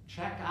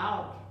 Check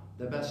out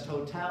the best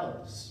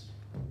hotels.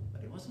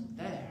 But he wasn't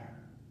there.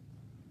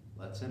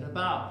 What's it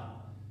about?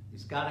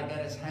 He's got to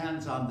get his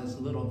hands on this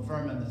little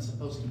vermin that's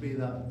supposed to be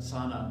the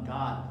Son of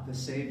God, the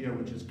Savior,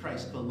 which is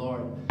Christ the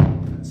Lord,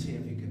 and see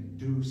if he can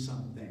do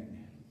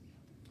something.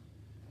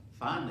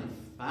 Finally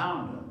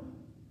found him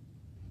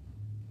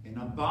in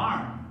a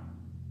barn,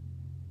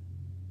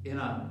 in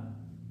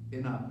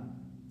a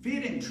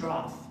feeding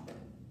trough.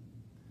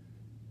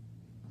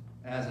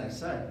 As I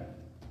said,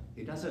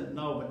 he doesn't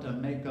know what to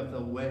make of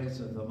the ways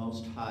of the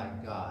Most High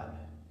God.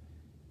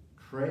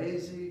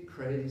 Crazy,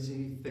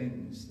 crazy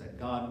things that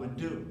God would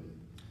do.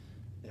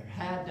 There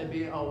had to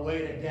be a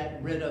way to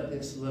get rid of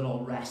this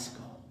little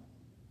rascal.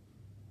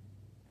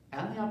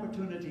 And the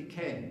opportunity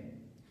came.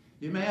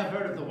 You may have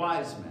heard of the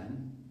wise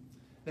men.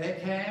 They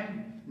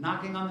came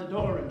knocking on the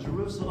door in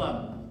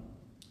Jerusalem.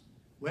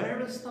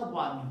 Where is the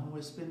one who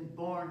has been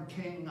born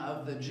King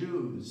of the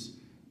Jews?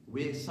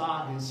 We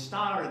saw his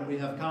star and we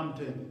have come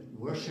to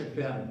worship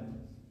him.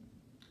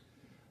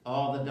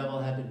 All the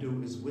devil had to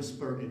do is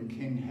whisper in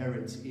King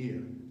Herod's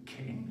ear.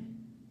 King?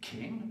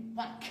 King?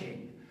 What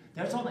king?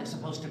 There's only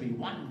supposed to be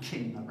one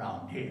king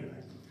around here.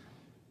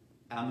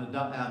 And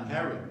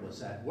Herod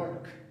was at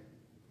work.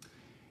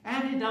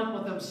 And he dealt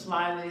with them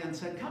slyly and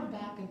said, come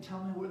back and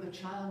tell me where the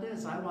child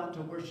is. I want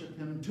to worship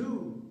him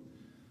too.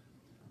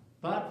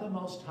 But the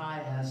Most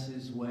High has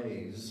his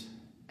ways.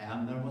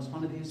 And there was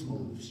one of these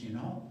moves, you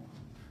know.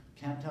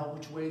 Can't tell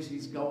which ways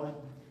he's going.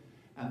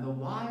 And the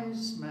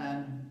wise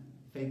men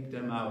faked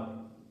him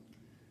out.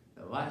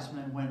 The wise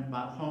men went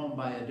home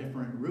by a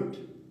different route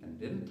and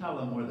didn't tell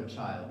him where the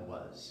child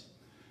was.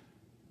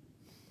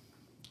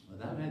 Well,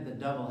 that made the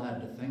devil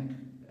had to think,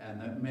 and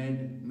that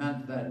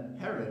meant that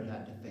Herod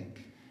had to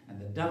think.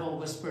 And the devil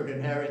whispered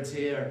in Herod's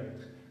ear,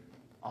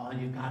 all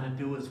you got to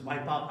do is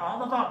wipe out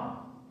all of them.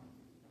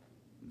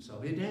 And so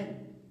he did.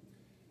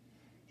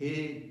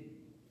 He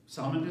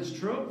summoned his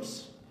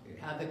troops. He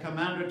had the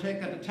commander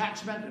take a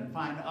detachment and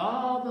find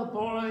all the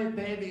boy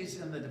babies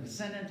in the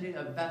vicinity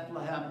of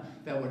Bethlehem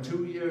that were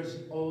 2 years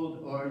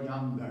old or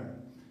younger.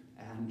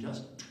 And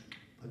just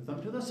put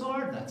them to the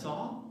sword, that's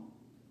all.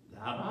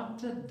 That ought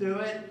to do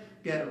it.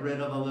 Get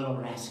rid of a little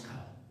rascal.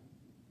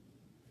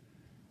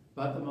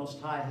 But the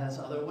Most High has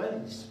other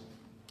ways.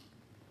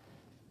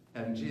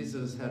 And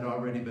Jesus had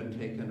already been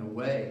taken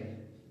away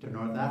to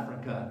North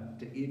Africa,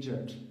 to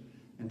Egypt,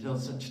 until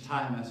such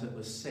time as it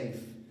was safe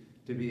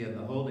to be in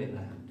the Holy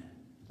Land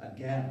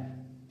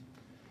again.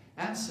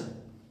 And so,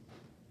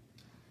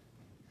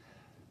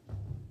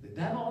 the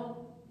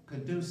devil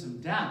could do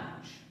some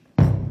damage.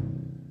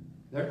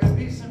 There could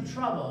be some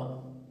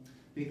trouble,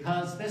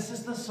 because this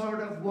is the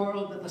sort of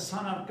world that the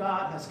Son of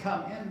God has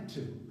come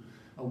into.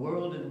 A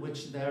world in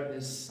which there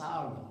is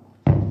sorrow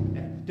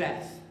and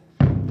death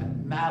and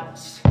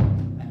malice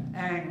and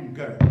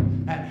anger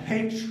and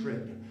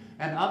hatred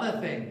and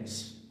other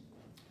things,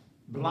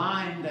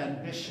 blind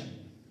ambition,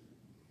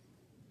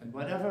 and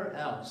whatever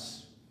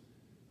else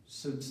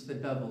suits the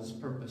devil's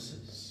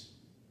purposes.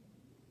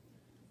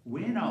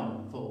 We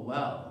know full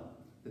well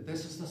that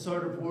this is the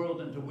sort of world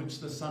into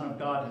which the Son of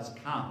God has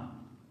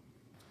come.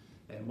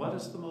 And what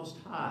is the Most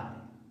High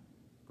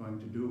going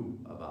to do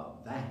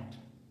about that?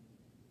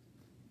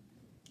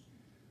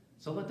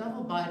 So the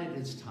devil bided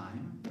his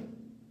time,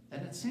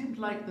 and it seemed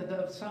like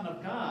the Son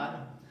of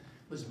God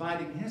was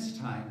biding his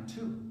time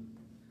too.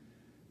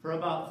 For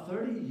about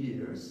 30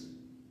 years,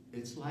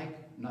 it's like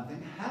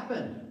nothing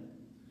happened.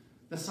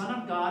 The Son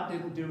of God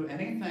didn't do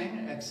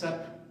anything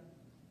except,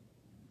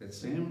 it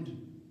seemed,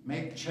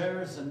 make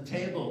chairs and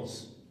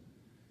tables.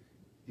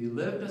 He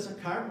lived as a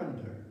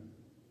carpenter.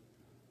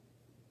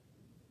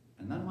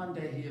 And then one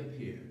day he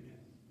appeared,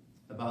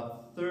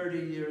 about 30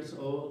 years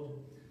old,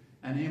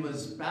 and he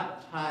was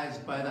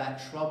baptized by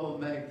that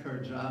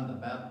troublemaker John the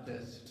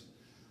Baptist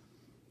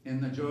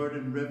in the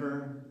Jordan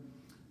River.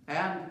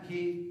 And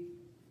he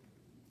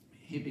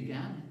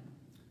began,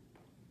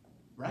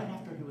 right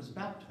after he was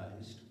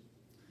baptized,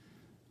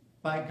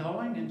 by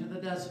going into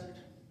the desert.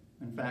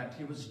 In fact,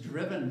 he was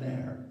driven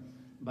there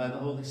by the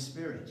Holy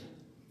Spirit,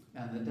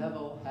 and the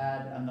devil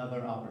had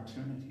another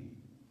opportunity.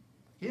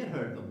 He had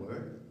heard the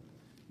word,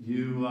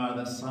 "You are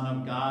the Son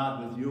of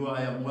God, with you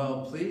I am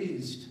well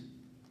pleased."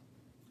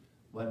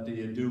 What do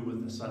you do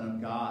with the Son of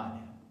God?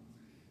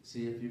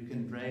 See if you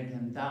can drag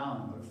him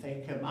down or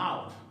fake him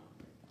out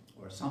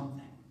or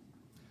something.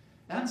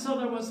 And so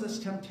there was this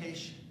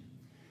temptation.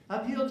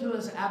 Appeal to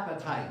his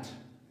appetite.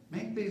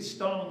 Make these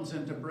stones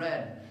into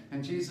bread.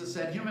 And Jesus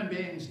said, human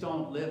beings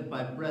don't live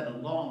by bread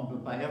alone,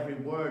 but by every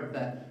word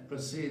that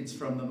proceeds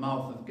from the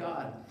mouth of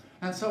God.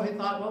 And so he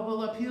thought, well,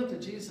 we'll appeal to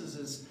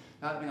Jesus'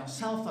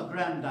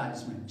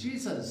 self-aggrandizement.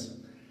 Jesus,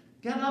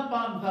 get up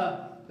on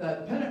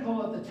the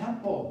pinnacle of the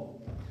temple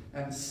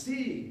and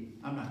see.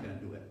 I'm not going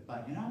to do it,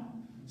 but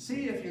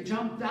see if you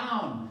jump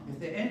down, if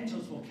the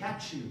angels will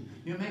catch you.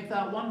 You make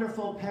that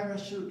wonderful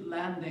parachute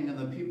landing and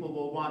the people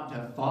will want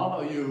to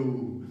follow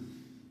you.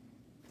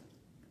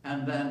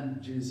 And then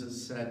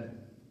Jesus said,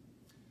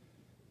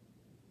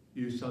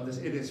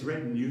 it is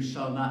written, you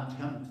shall not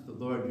tempt the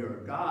Lord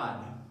your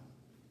God.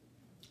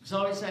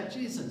 So he said,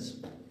 Jesus,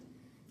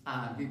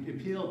 he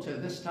appealed to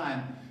this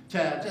time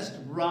to just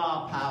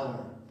raw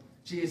power.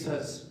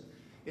 Jesus,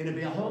 it'd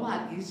be a whole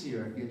lot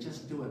easier if you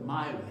just do it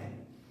my way.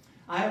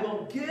 I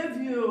will give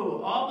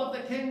you all of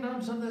the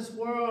kingdoms of this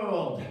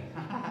world.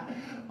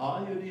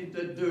 All you need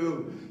to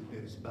do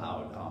is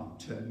bow down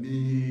to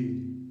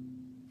me.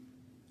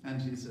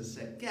 And Jesus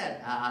said,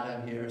 get out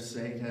of here,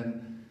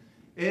 Satan.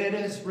 It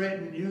is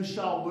written, you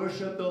shall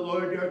worship the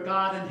Lord your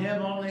God, and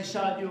him only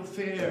shall you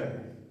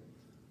fear.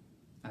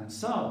 And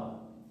so,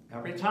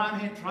 every time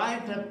he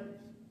tried to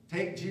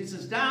take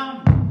Jesus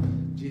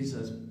down,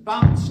 Jesus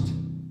bounced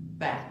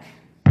back.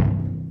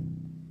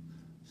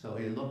 So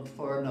he looked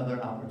for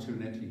another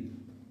opportunity.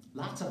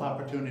 Lots of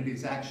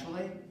opportunities,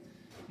 actually.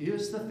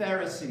 Use the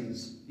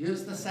Pharisees.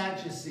 Use the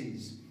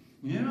Sadducees.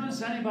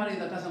 Use anybody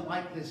that doesn't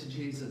like this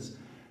Jesus.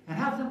 And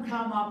have them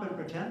come up and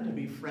pretend to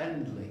be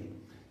friendly.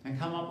 And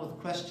come up with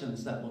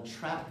questions that will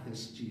trap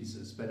this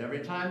Jesus. But every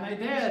time they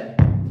did,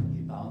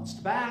 he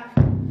bounced back.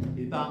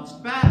 He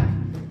bounced back.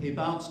 He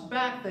bounced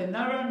back. They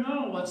never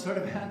knew what sort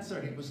of answer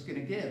he was going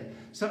to give.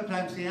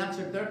 Sometimes he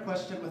answered their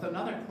question with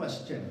another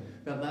question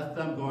that left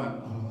them going,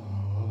 oh.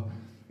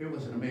 It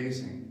was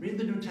amazing. Read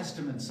the New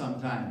Testament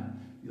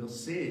sometime. You'll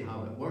see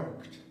how it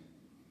worked.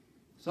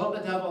 So the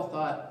devil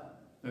thought,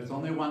 there's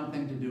only one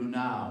thing to do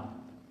now.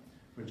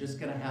 We're just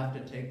going to have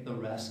to take the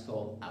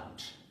rascal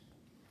out.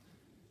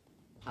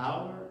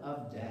 Power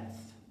of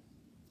death.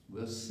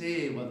 We'll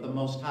see what the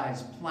Most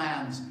High's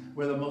plans,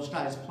 where the Most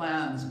High's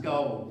plans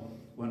go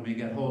when we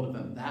get hold of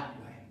him that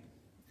way.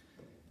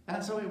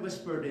 And so he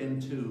whispered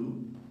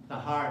into the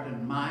heart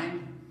and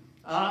mind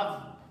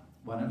of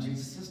one of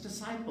Jesus'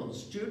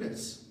 disciples,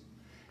 Judas,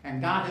 and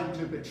got him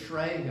to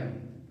betray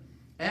him.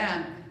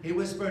 And he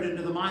whispered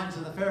into the minds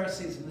of the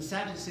Pharisees and the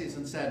Sadducees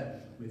and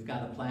said, we've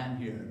got a plan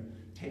here.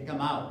 Take him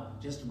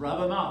out. Just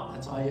rub him out.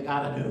 That's all you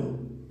got to do.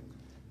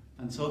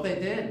 And so they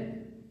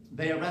did.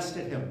 They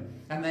arrested him.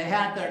 And they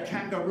had their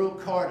kangaroo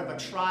court of a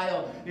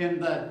trial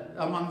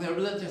among the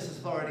religious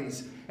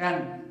authorities.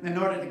 And in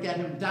order to get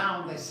him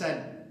down, they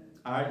said,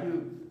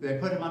 they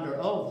put him under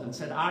oath and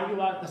said, are you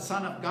the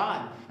Son of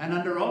God? And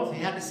under oath,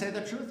 he had to say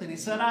the truth. And he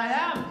said, I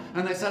am.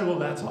 And they said, well,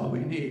 that's all we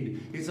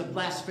need. He's a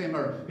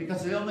blasphemer,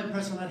 because the only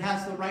person that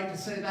has the right to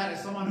say that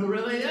is someone who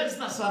really is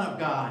the Son of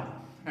God.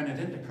 And it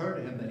didn't occur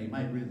to him that he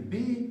might really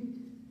be.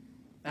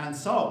 And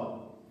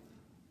so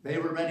they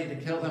were ready to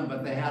kill him,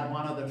 but they had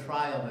one other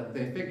trial that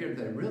they figured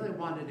they really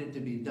wanted it to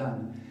be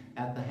done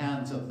at the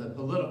hands of the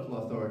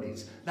political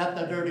authorities. Let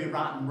the dirty,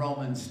 rotten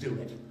Romans do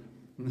it.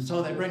 And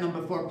so they bring him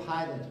before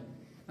Pilate.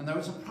 And there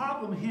was a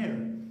problem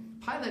here.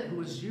 Pilate, who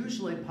was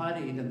usually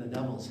puttied in the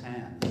devil's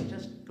hands,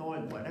 just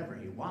going whatever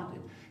he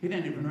wanted. He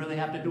didn't even really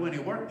have to do any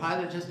work.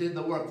 Pilate just did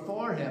the work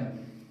for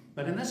him.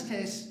 But in this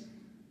case,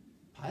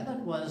 Pilate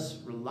was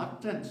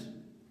reluctant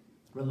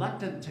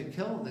to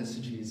kill this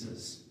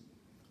Jesus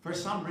for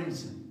some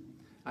reason.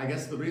 I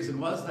guess the reason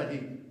was that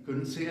he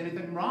couldn't see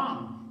anything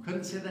wrong,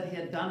 couldn't see that he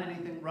had done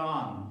anything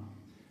wrong.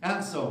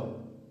 And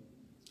so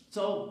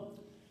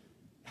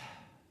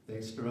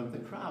they stir up the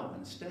crowd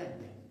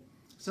instead.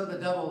 So the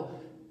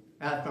devil,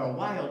 after a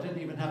while,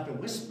 didn't even have to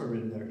whisper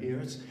in their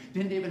ears,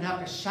 didn't even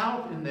have to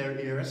shout in their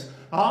ears.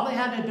 All they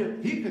had to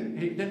do, he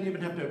didn't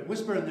even have to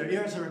whisper in their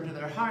ears or into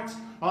their hearts.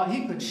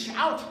 He could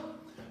shout,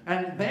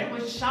 and they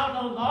would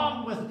shout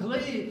along with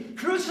glee,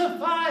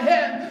 "Crucify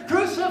him!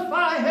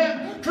 Crucify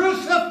him!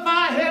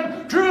 Crucify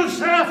him!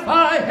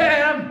 Crucify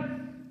him!"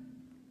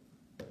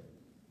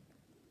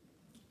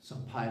 So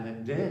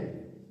Pilate did.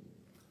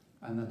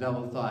 And the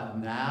devil thought,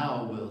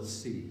 now we'll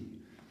see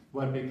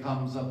what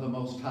becomes of the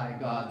Most High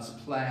God's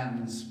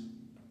plans.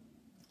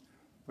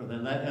 For they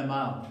led him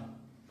out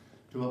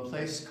to a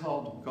place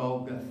called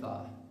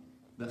Golgotha,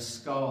 the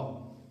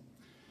skull.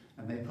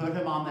 And they put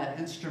him on that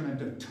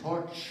instrument of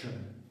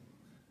torture,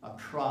 a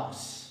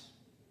cross.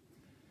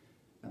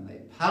 And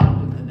they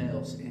pounded the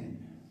nails in.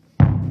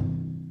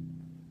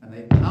 And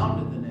they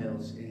pounded the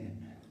nails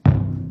in.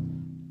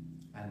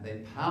 And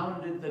they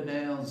pounded the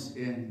nails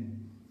in.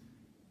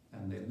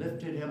 And they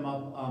lifted him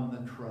up on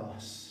the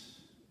cross.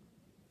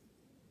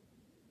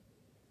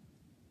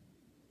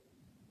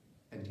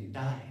 And he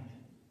died.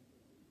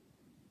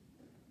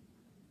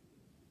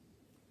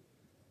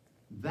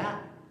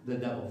 That, the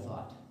devil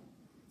thought,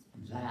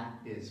 that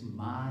is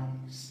my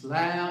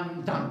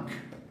slam dunk.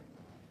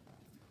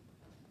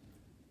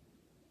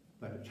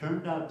 But it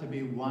turned out to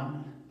be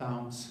one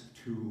bounce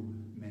too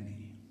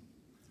many.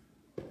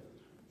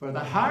 For the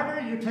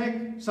harder you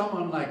take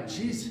someone like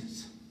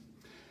Jesus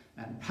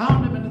and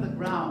pound him into the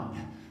ground,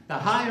 the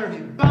higher he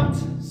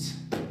bounces.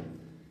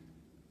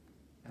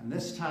 And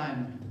this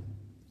time,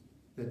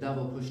 the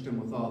devil pushed him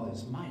with all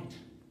his might,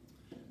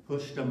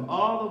 pushed him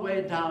all the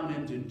way down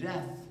into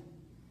death,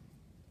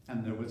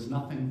 and there was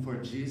nothing for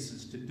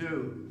Jesus to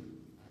do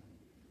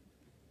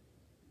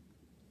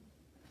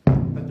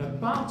but to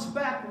bounce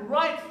back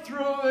right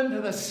through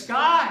into the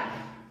sky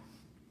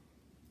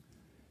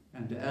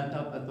and to end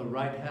up at the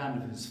right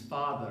hand of his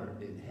Father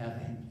in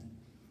heaven.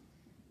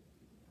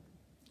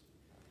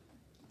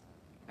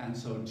 And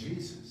so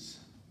Jesus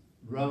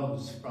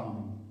rose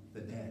from the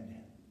dead.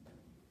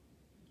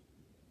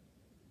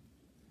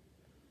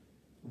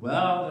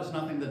 Well, there's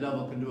nothing the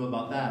devil can do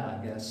about that,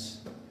 I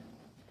guess.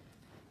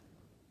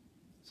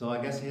 So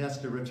I guess he has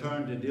to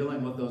return to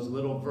dealing with those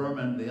little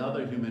vermin, the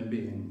other human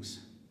beings,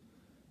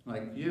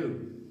 like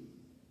you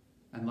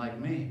and like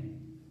me.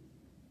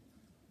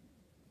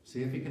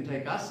 See if he can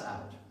take us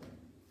out.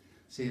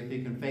 See if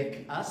he can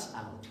fake us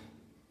out.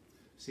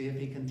 See if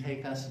he can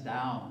take us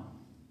down.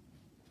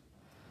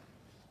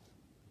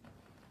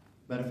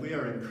 But if we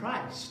are in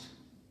Christ,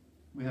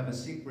 we have a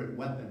secret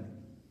weapon.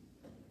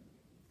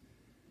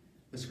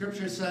 The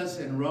scripture says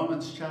in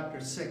Romans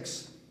chapter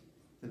 6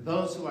 that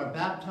those who are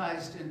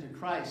baptized into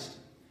Christ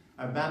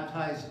are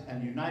baptized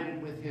and united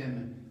with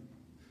him.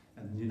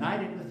 And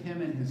united with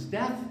him in his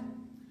death,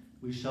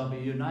 we shall be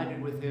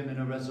united with him in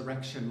a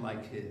resurrection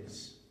like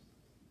his.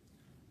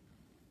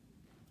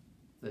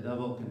 The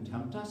devil can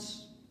tempt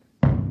us.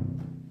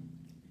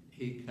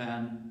 He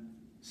can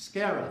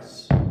scare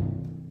us.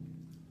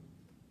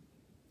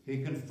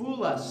 He can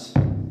fool us.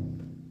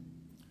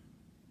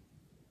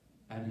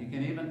 And he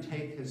can even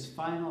take his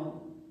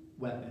final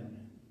weapon,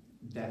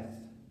 death.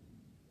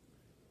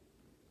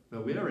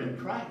 But we are in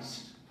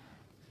Christ.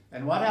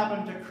 And what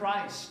happened to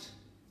Christ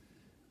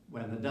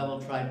when the devil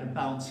tried to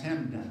bounce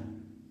him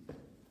down?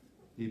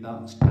 He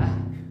bounced back.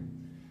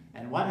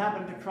 And what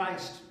happened to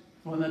Christ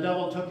when the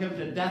devil took him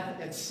to death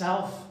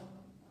itself?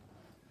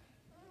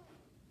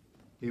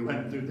 He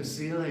went through the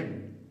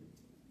ceiling.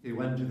 He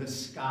went to the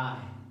sky.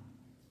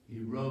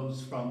 He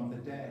rose from the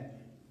dead.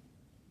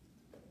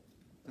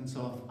 And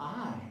so if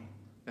I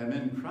am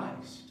in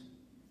Christ,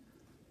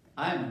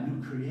 I am a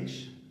new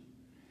creation.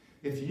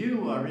 If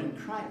you are in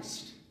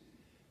Christ,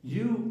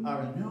 you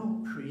are a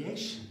new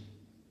creation.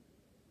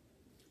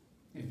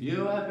 If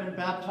you have been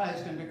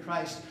baptized into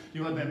Christ,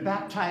 you have been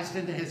baptized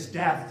into his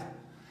death.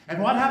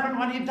 And what happened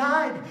when he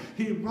died?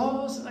 He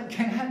rose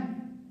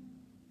again.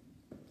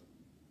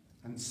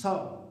 And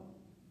so,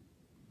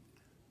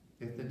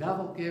 if the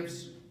devil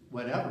gives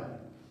whatever,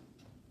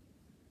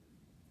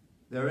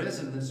 there is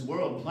in this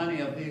world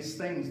plenty of these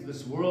things,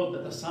 this world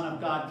that the Son of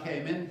God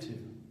came into.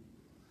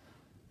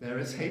 There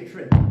is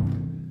hatred,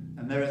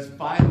 and there is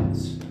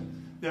violence.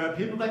 There are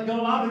people that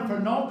go out and for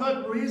no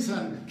good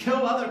reason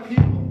kill other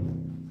people.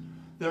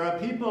 There are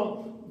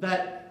people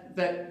that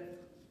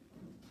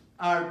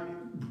are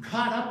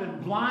caught up in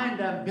blind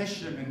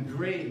ambition and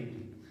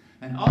greed,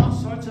 and all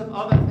sorts of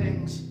other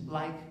things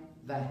like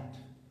that.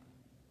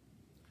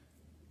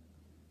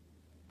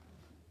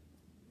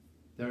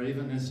 There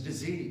even is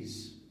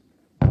disease.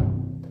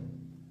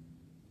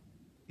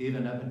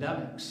 Even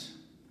epidemics,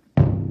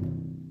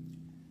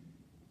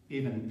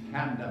 even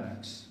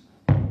pandemics.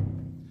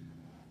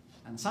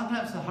 And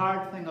sometimes the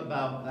hard thing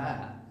about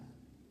that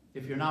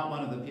if you're not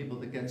one of the people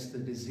that gets the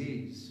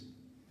disease,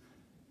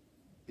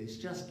 is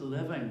just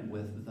living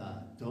with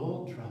the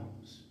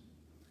doldrums,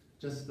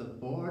 just the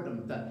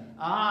boredom, the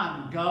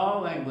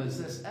ongoing,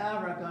 was this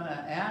ever going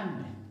to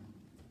end?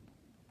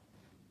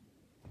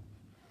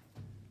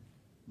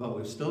 But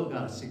we've still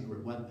got a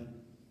secret weapon,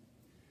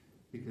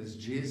 because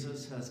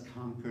Jesus has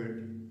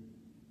conquered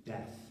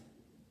death.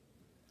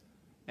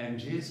 And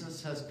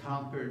Jesus has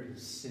conquered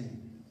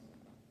sin.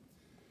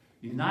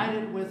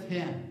 United with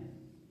him,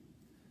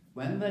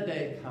 when the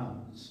day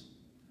comes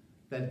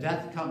that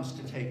death comes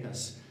to take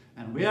us,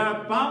 and we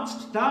are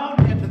bounced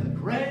down into the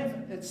grave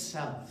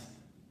itself,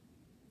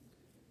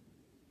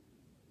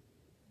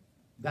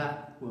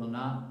 that will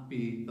not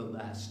be the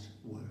last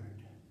word.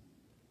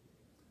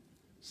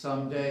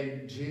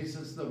 Someday,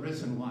 Jesus, the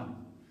risen one,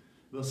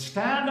 will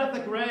stand at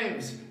the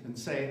graves and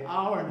say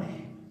our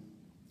name,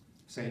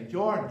 say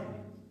your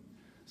name,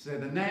 say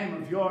the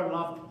name of your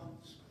loved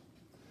ones,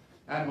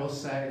 and will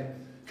say,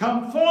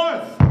 come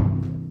forth!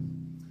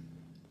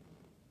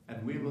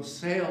 And we will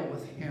sail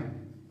with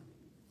him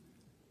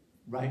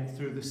right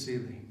through the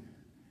ceiling,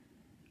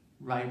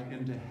 right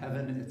into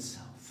heaven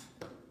itself,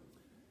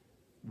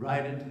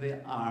 right into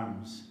the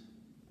arms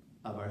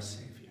of our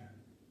Savior.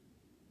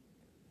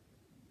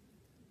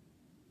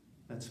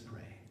 Let's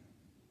pray.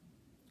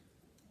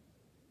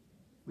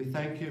 We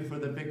thank you for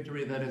the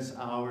victory that is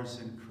ours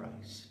in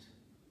Christ.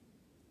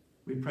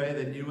 We pray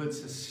that you would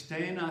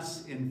sustain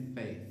us in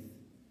faith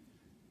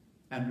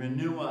and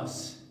renew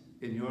us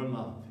in your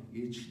love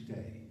each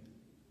day.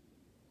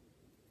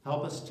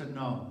 Help us to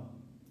know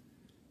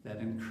that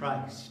in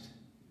Christ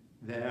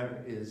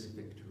there is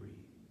victory.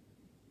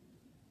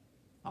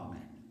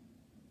 Amen.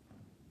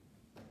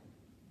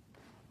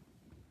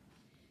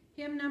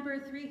 Hymn number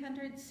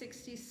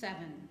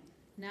 367.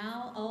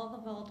 Now all the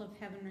vault of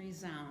heaven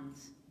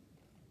resounds.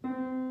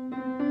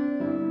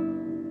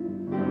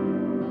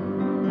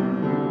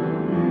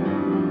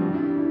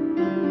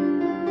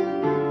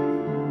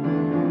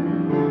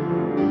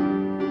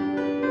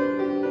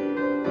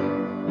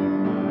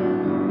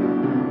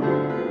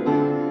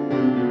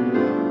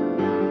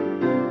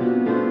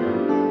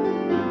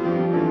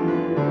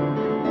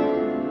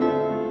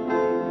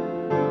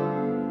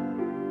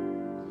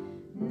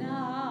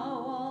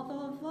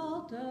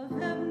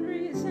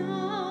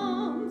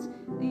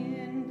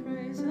 In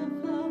praise of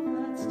love,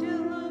 let's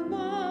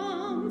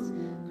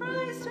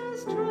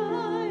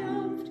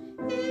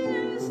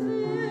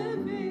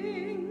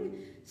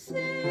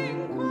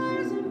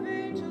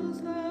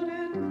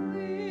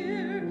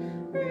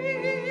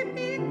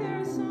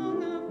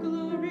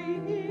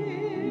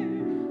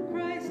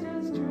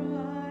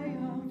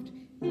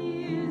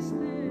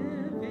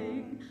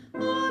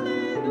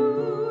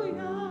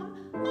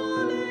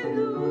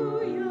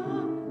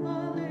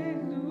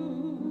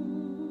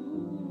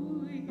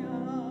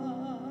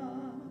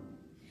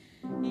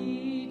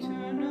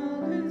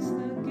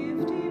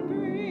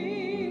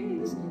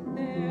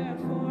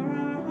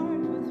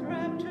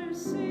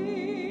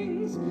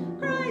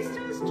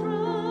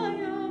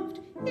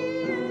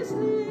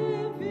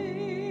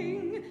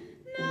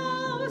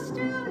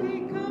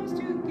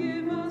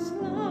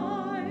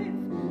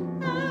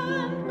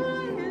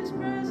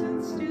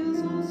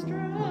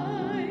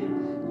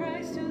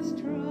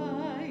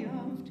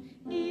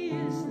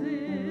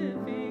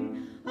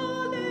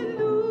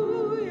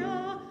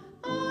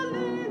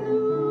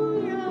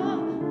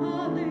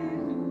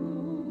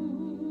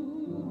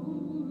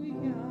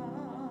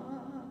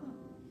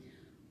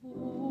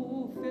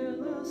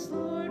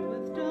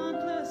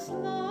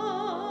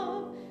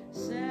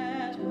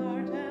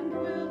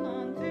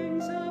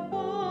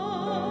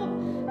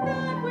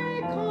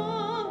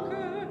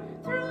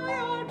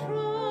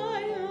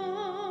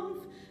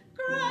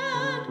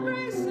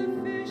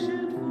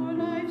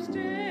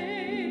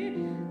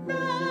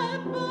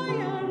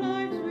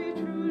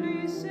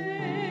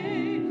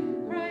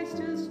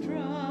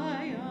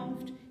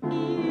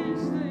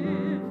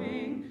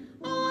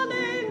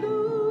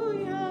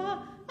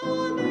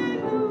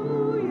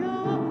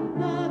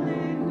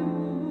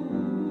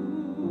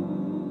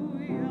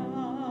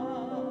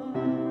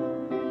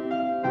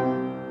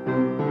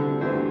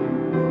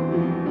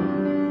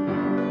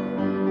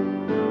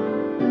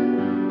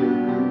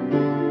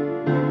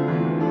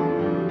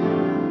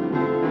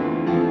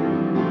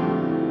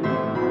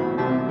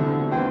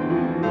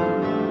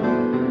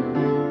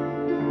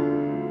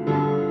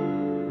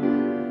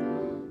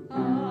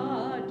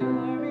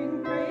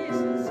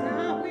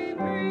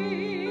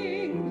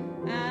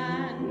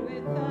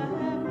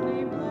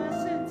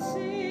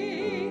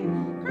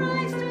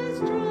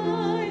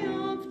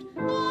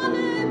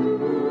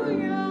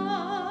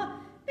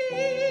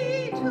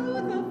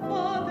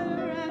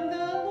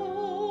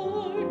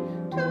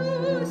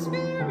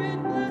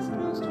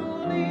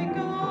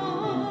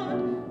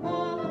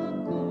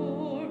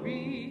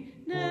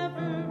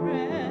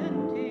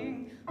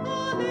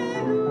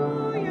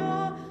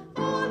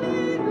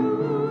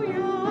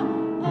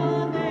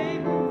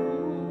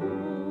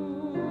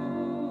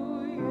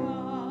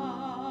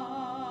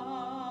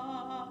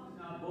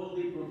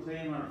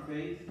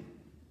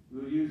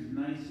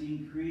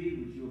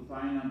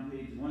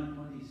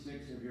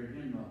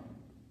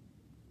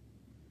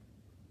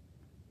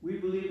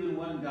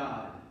one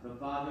God, the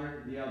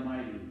Father, the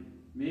Almighty,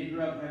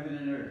 maker of heaven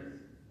and earth,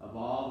 of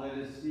all that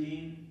is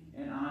seen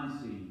and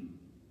unseen.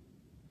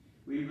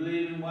 We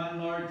believe in one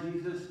Lord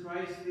Jesus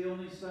Christ, the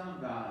only Son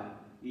of God,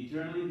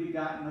 eternally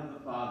begotten of the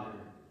Father,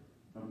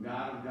 from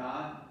God of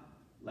God,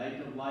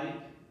 light of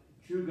light,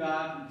 true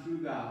God and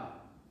true God,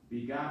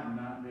 begotten,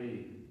 not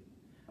made.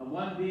 Of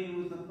one being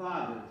with the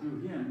Father,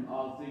 through him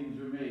all things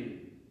were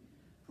made.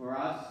 For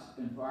us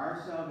and for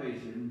our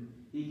salvation,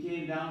 he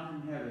came down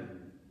from heaven,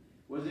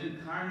 was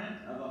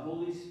incarnate of the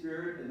Holy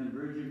Spirit and the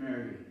Virgin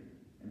Mary,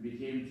 and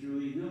became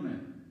truly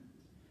human.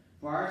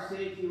 For our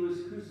sake he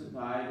was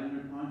crucified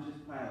under Pontius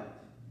Pilate.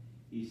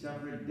 He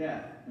suffered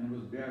death and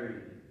was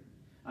buried.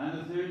 On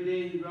the third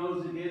day he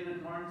rose again in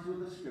accordance with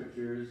the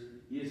Scriptures.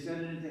 He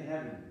ascended into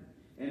heaven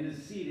and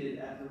is seated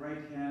at the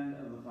right hand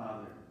of the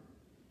Father.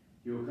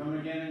 He will come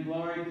again in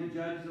glory to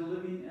judge the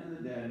living and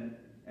the dead,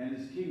 and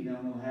his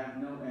kingdom will have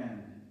no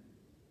end.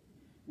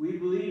 We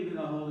believe in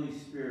the Holy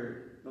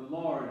Spirit, the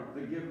Lord,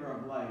 the giver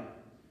of life,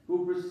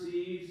 who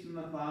proceeds from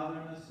the Father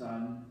and the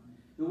Son,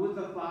 who with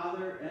the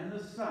Father and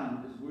the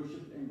Son is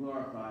worshipped and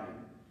glorified,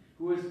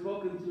 who has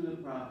spoken through the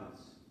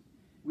prophets.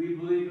 We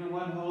believe in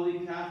one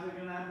holy Catholic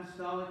and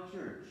Apostolic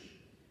Church.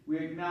 We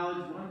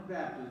acknowledge one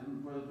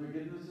baptism for the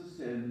forgiveness of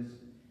sins.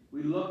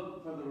 We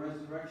look for the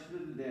resurrection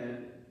of the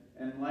dead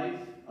and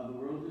life of the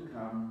world to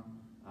come.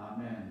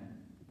 Amen.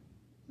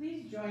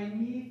 Please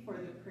join me for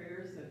the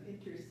prayers of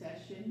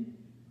intercession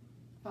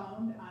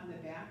found on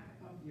the back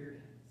of your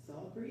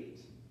celebrate.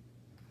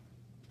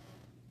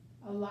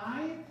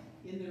 Alive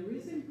in the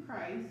risen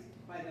Christ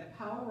by the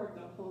power of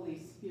the Holy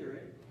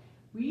Spirit,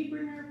 we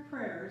bring our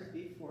prayers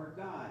before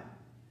God,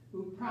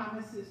 who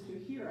promises to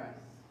hear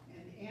us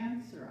and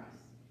answer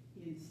us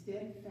in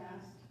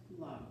steadfast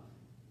love.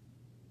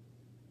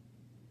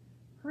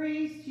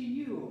 Praise to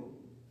you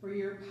for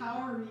your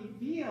power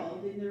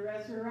revealed in the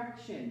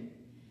resurrection.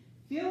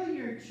 Fill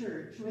your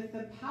church with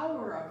the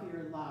power of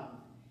your love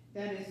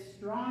that is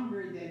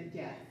stronger than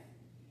death.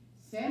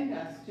 Send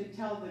us to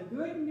tell the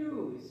good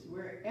news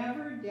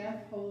wherever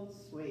death holds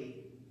sway.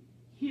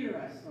 Hear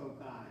us, O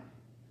God.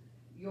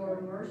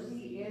 Your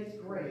mercy is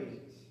great.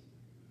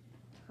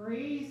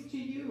 Praise to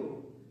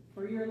you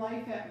for your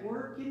life at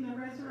work in the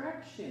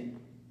resurrection.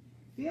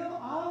 Fill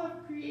all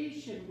of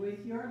creation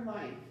with your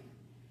life.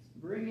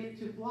 Bring it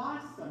to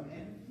blossom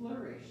and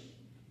flourish.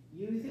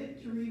 Use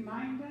it to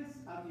remind us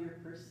of your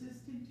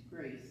persistent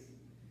grace.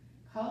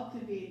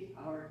 Cultivate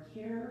our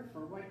care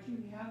for what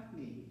you have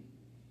made.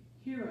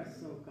 Hear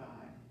us, O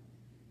God.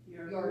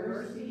 Your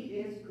mercy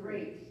is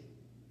great.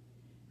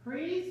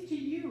 Praise to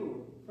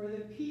you for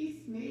the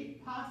peace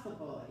made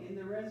possible in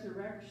the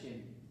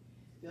resurrection.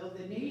 Fill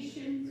the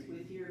nations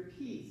with your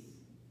peace.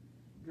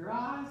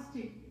 Draw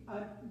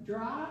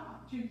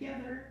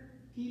together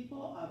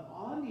people of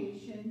all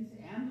nations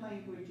and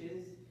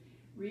languages,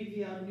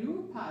 reveal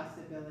new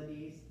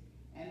possibilities,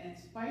 and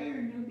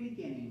inspire new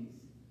beginnings.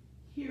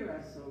 Hear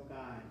us, O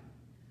God.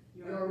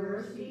 Your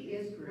mercy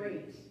is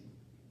great.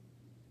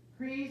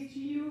 Praise to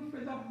you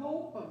for the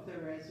hope of the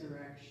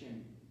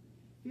resurrection.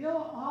 Fill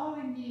all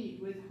in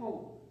need with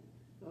hope,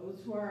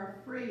 those who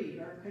are afraid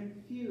or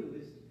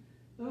confused,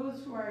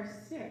 those who are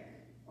sick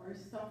or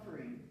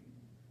suffering,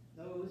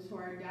 those who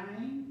are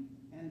dying,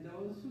 and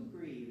those who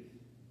grieve.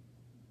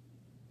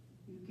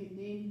 You can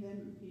name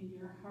them in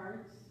your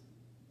hearts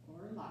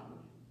or aloud.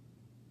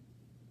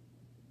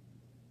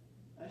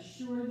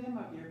 Assure them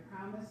of your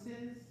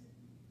promises.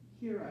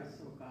 Hear us,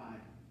 O God.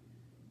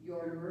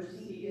 Your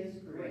mercy is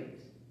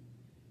great.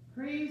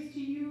 Praise to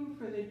you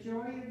for the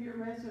joy of your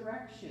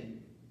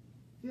resurrection.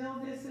 Fill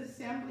this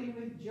assembly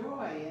with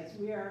joy as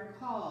we are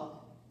called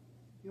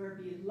your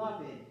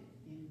beloved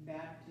in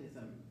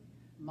baptism.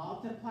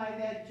 Multiply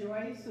that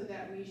joy so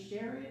that we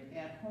share it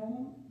at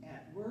home,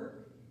 at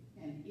work,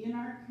 and in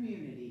our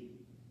community.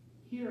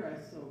 Hear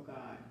us, O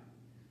God.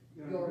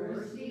 Your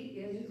mercy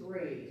is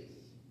great.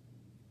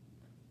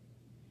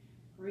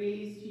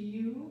 Praise to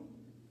you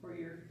for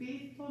your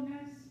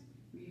faithfulness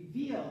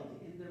revealed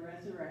in the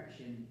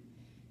resurrection.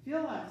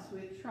 Fill us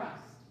with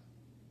trust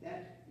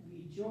that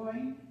we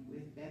join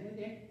with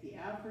Benedict the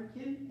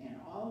African and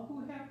all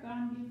who have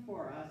gone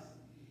before us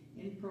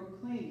in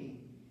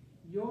proclaiming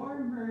your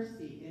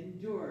mercy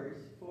endures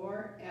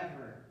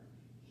forever.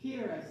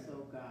 Hear us,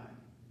 O God.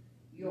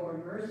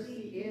 Your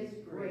mercy is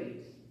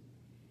great.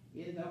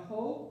 In the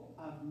hope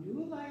of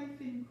new life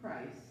in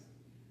Christ,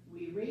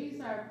 we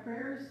raise our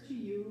prayers to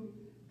you,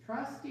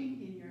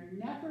 trusting in your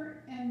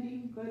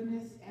never-ending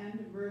goodness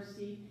and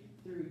mercy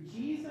through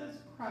Jesus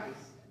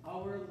Christ,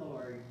 our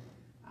Lord.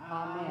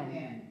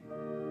 Amen.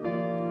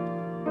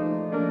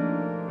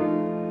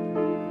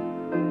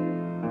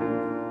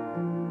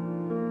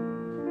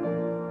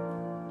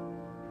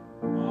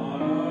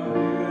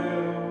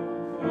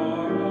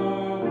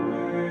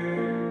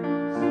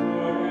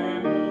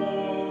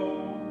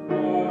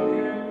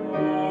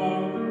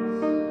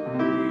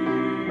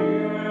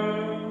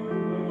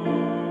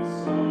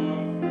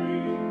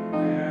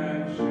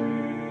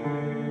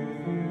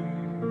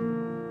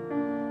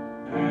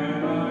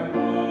 And I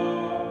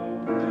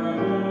love that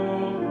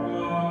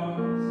old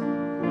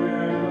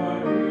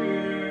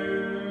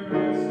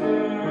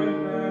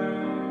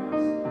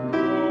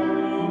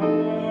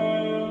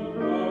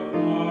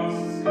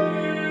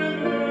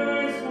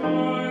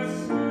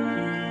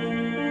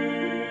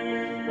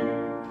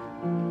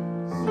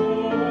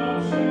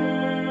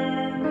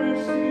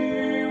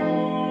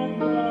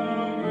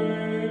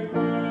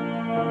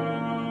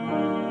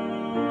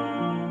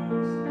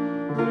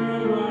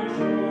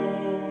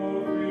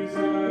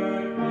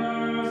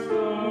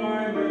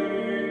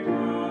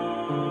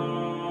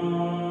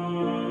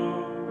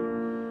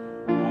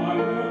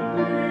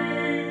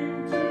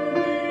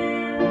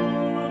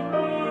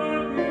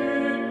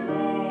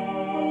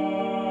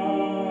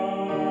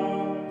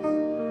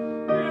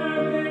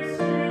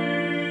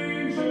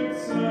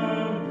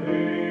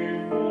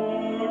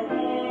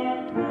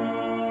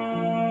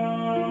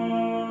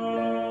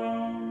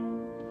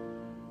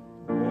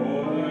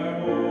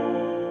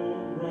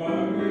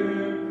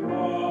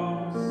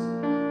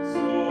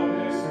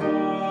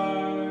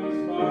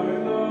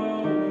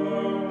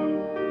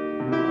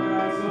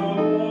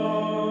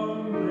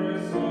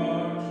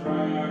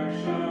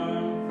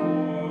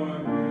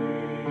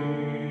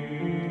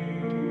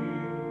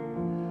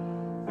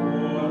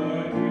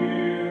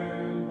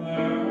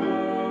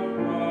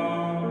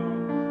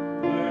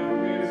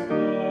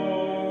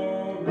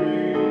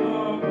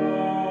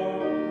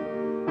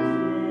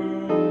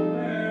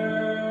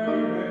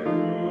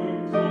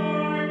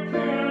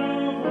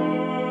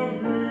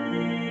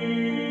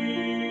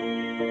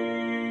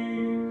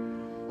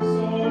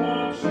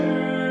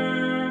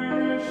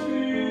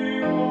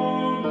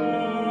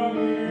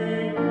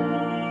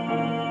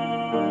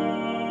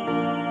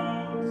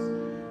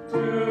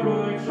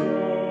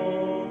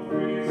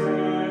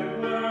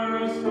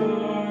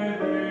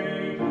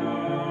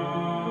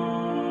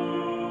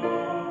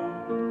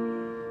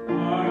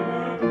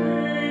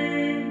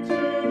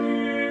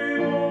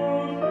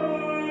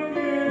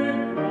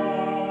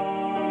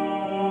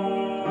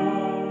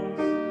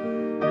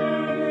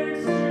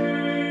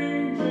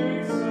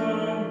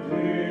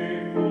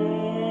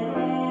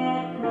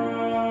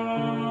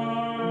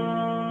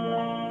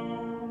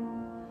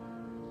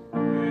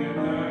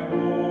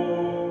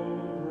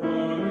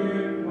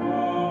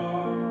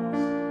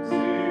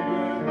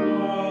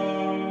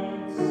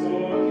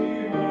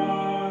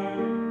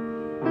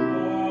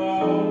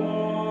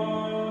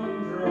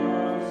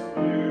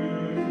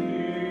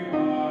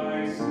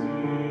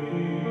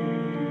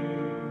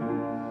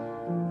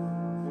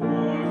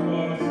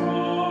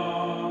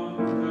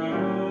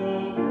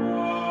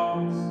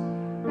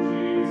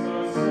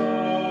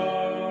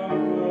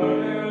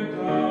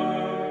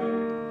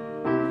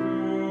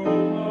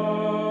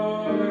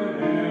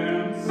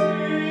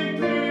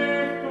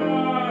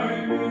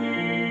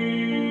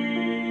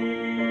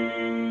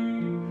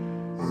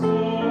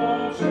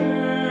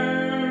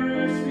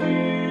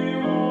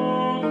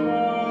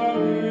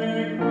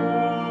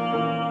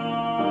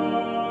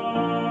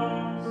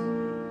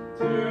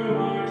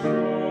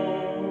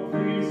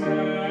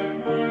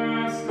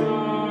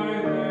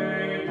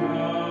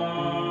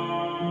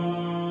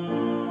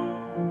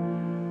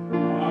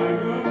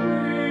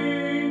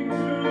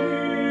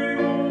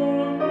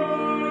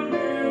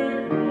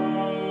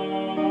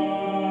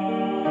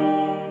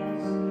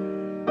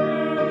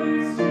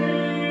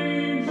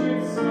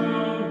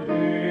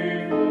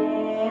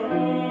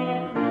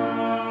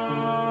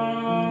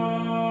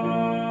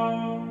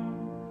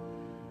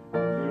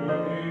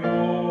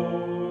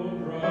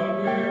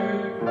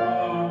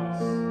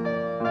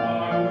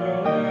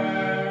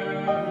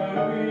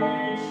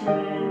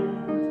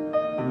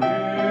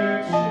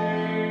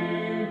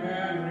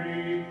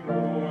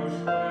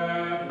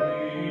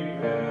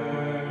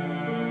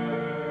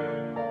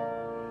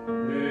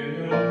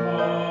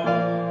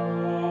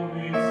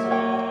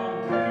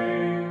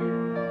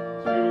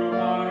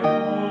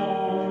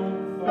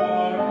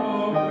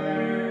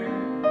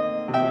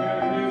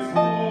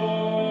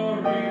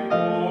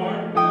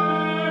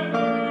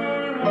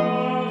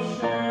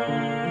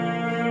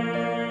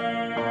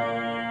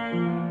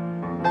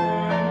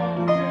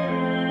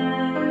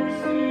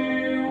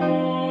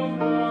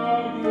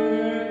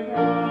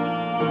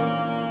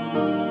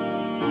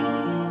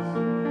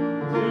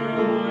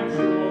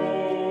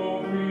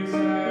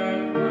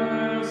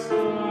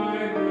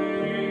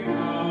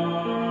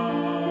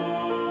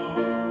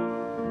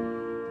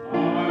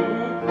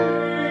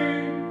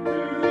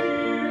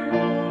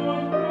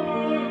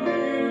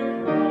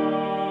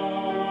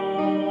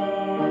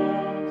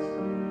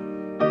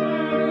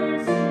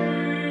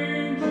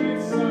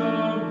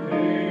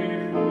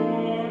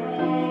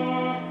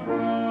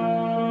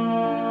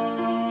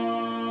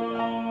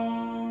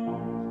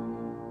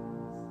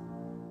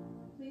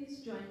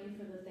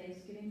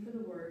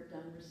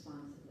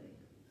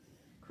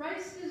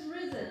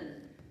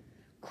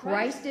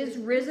Christ is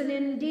risen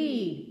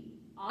indeed.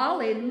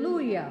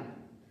 Alleluia.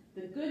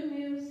 The good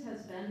news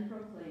has been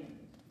proclaimed.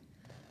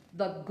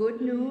 The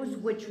good news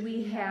which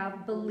we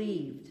have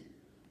believed.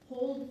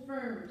 Hold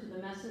firm to the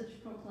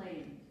message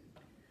proclaimed.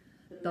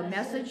 The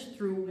message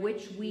through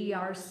which we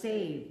are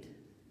saved.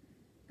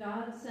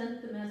 God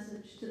sent the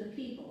message to the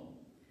people.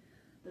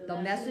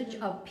 The message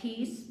of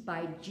peace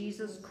by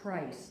Jesus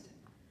Christ.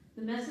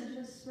 The message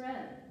has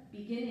spread,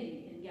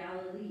 beginning in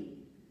Galilee.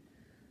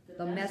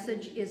 The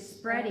message is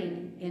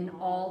spreading in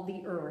all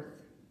the earth.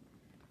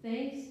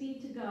 Thanks be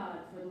to God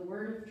for the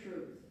word of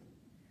truth.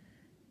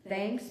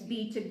 Thanks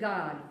be to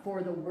God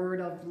for the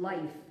word of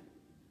life.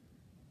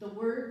 The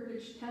word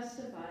which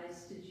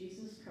testifies to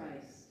Jesus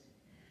Christ.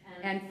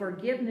 And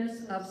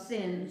forgiveness of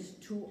sins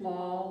to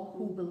all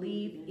who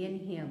believe in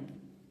him.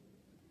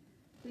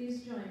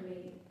 Please join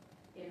me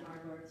in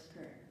our Lord's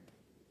Prayer.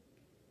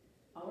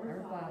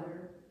 Our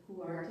Father,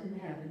 who art in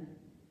heaven,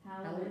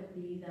 hallowed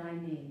be thy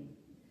name.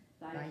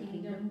 Thy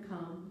kingdom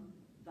come,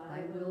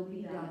 thy will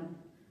be done,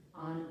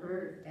 on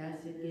earth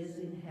as it is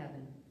in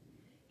heaven.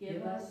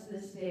 Give us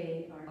this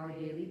day our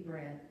daily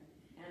bread,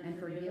 and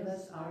forgive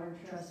us our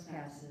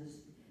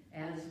trespasses,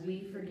 as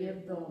we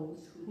forgive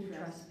those who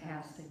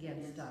trespass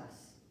against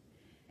us.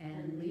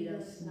 And lead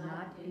us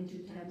not into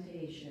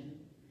temptation,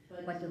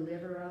 but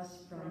deliver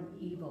us from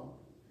evil.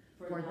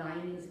 For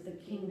thine is the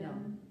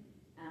kingdom,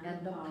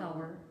 and the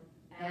power,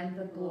 and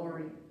the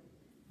glory,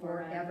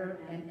 forever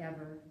and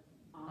ever.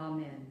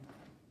 Amen.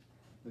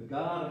 The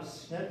God of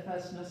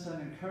steadfastness and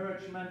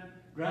encouragement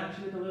grant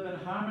you to live in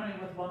harmony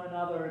with one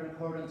another in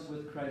accordance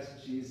with Christ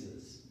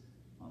Jesus.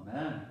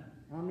 Amen.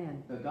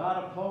 Amen. The God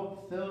of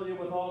hope fill you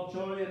with all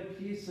joy and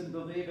peace in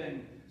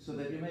believing, so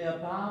that you may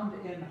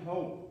abound in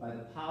hope by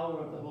the power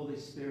of the Holy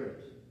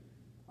Spirit.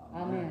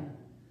 Amen. Amen.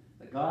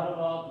 The God of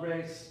all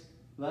grace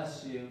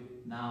bless you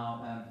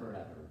now and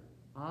forever.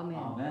 Amen.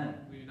 Amen.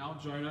 Will you now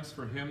join us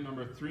for hymn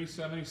number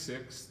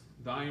 376,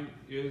 Thine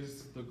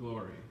is the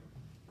Glory.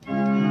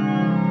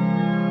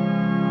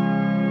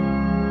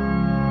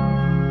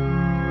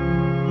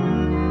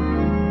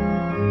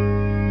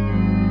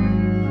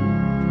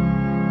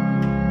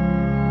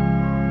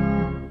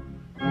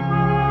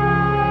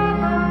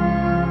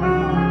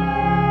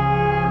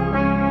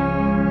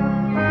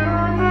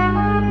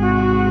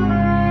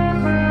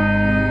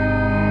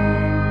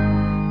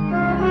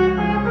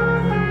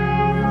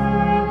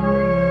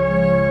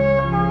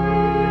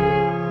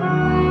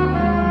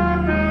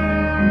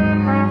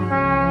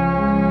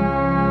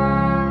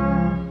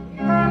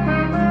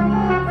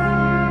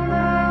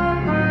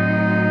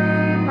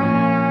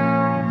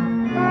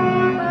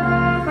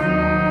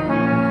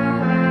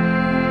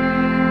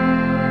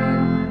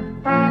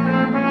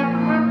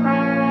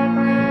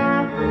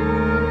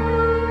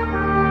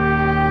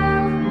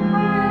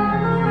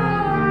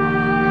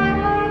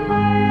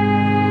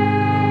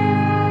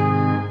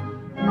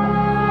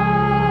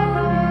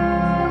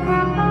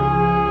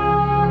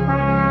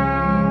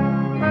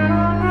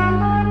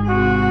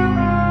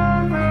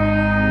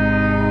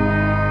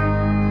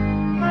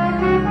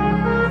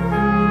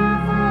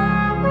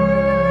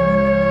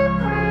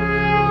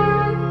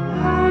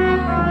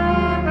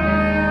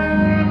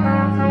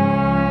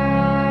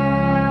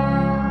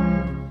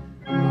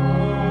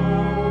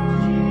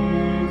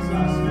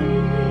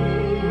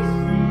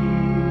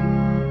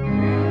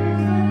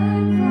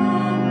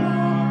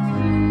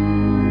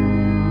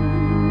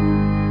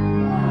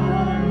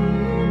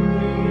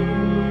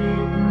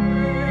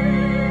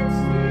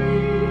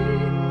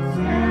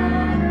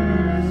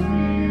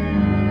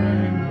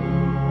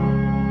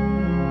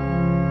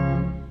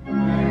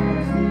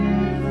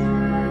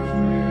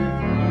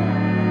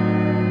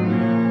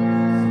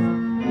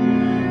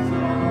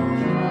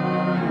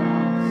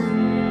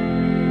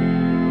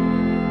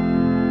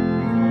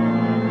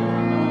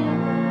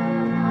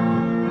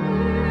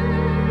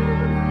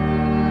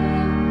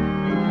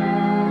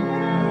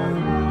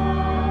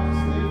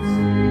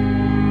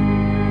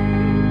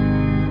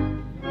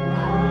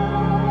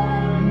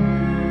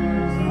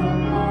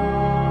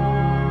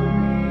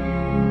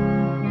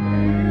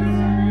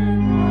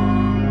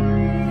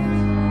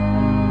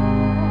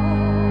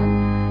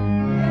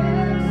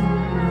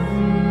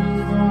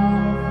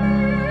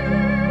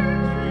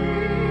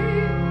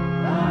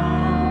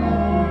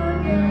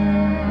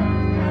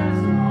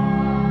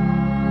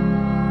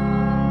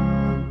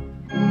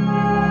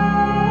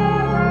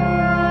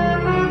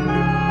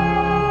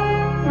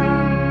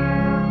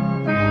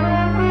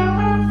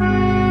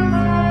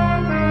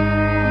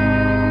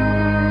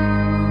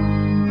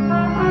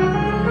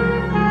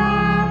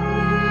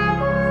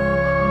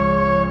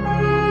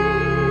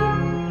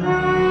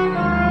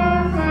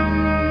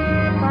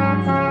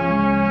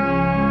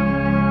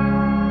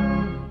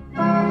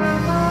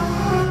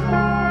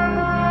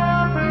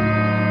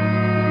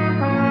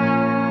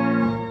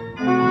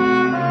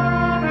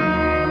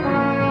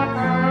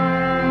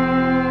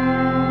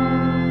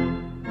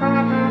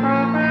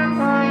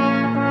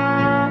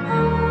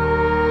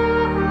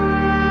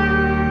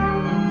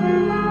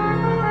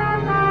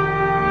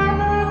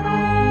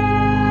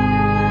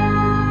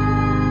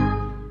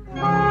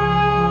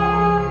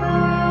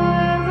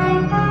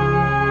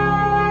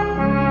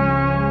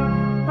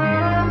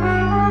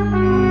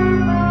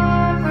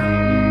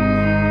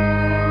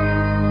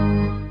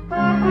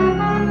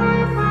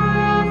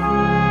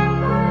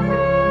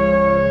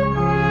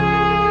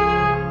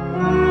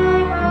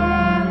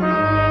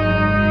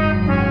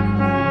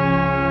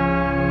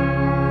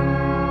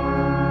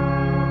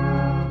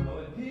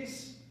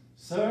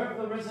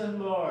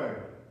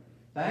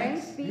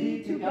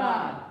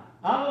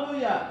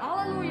 Alleluia.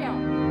 Alleluia.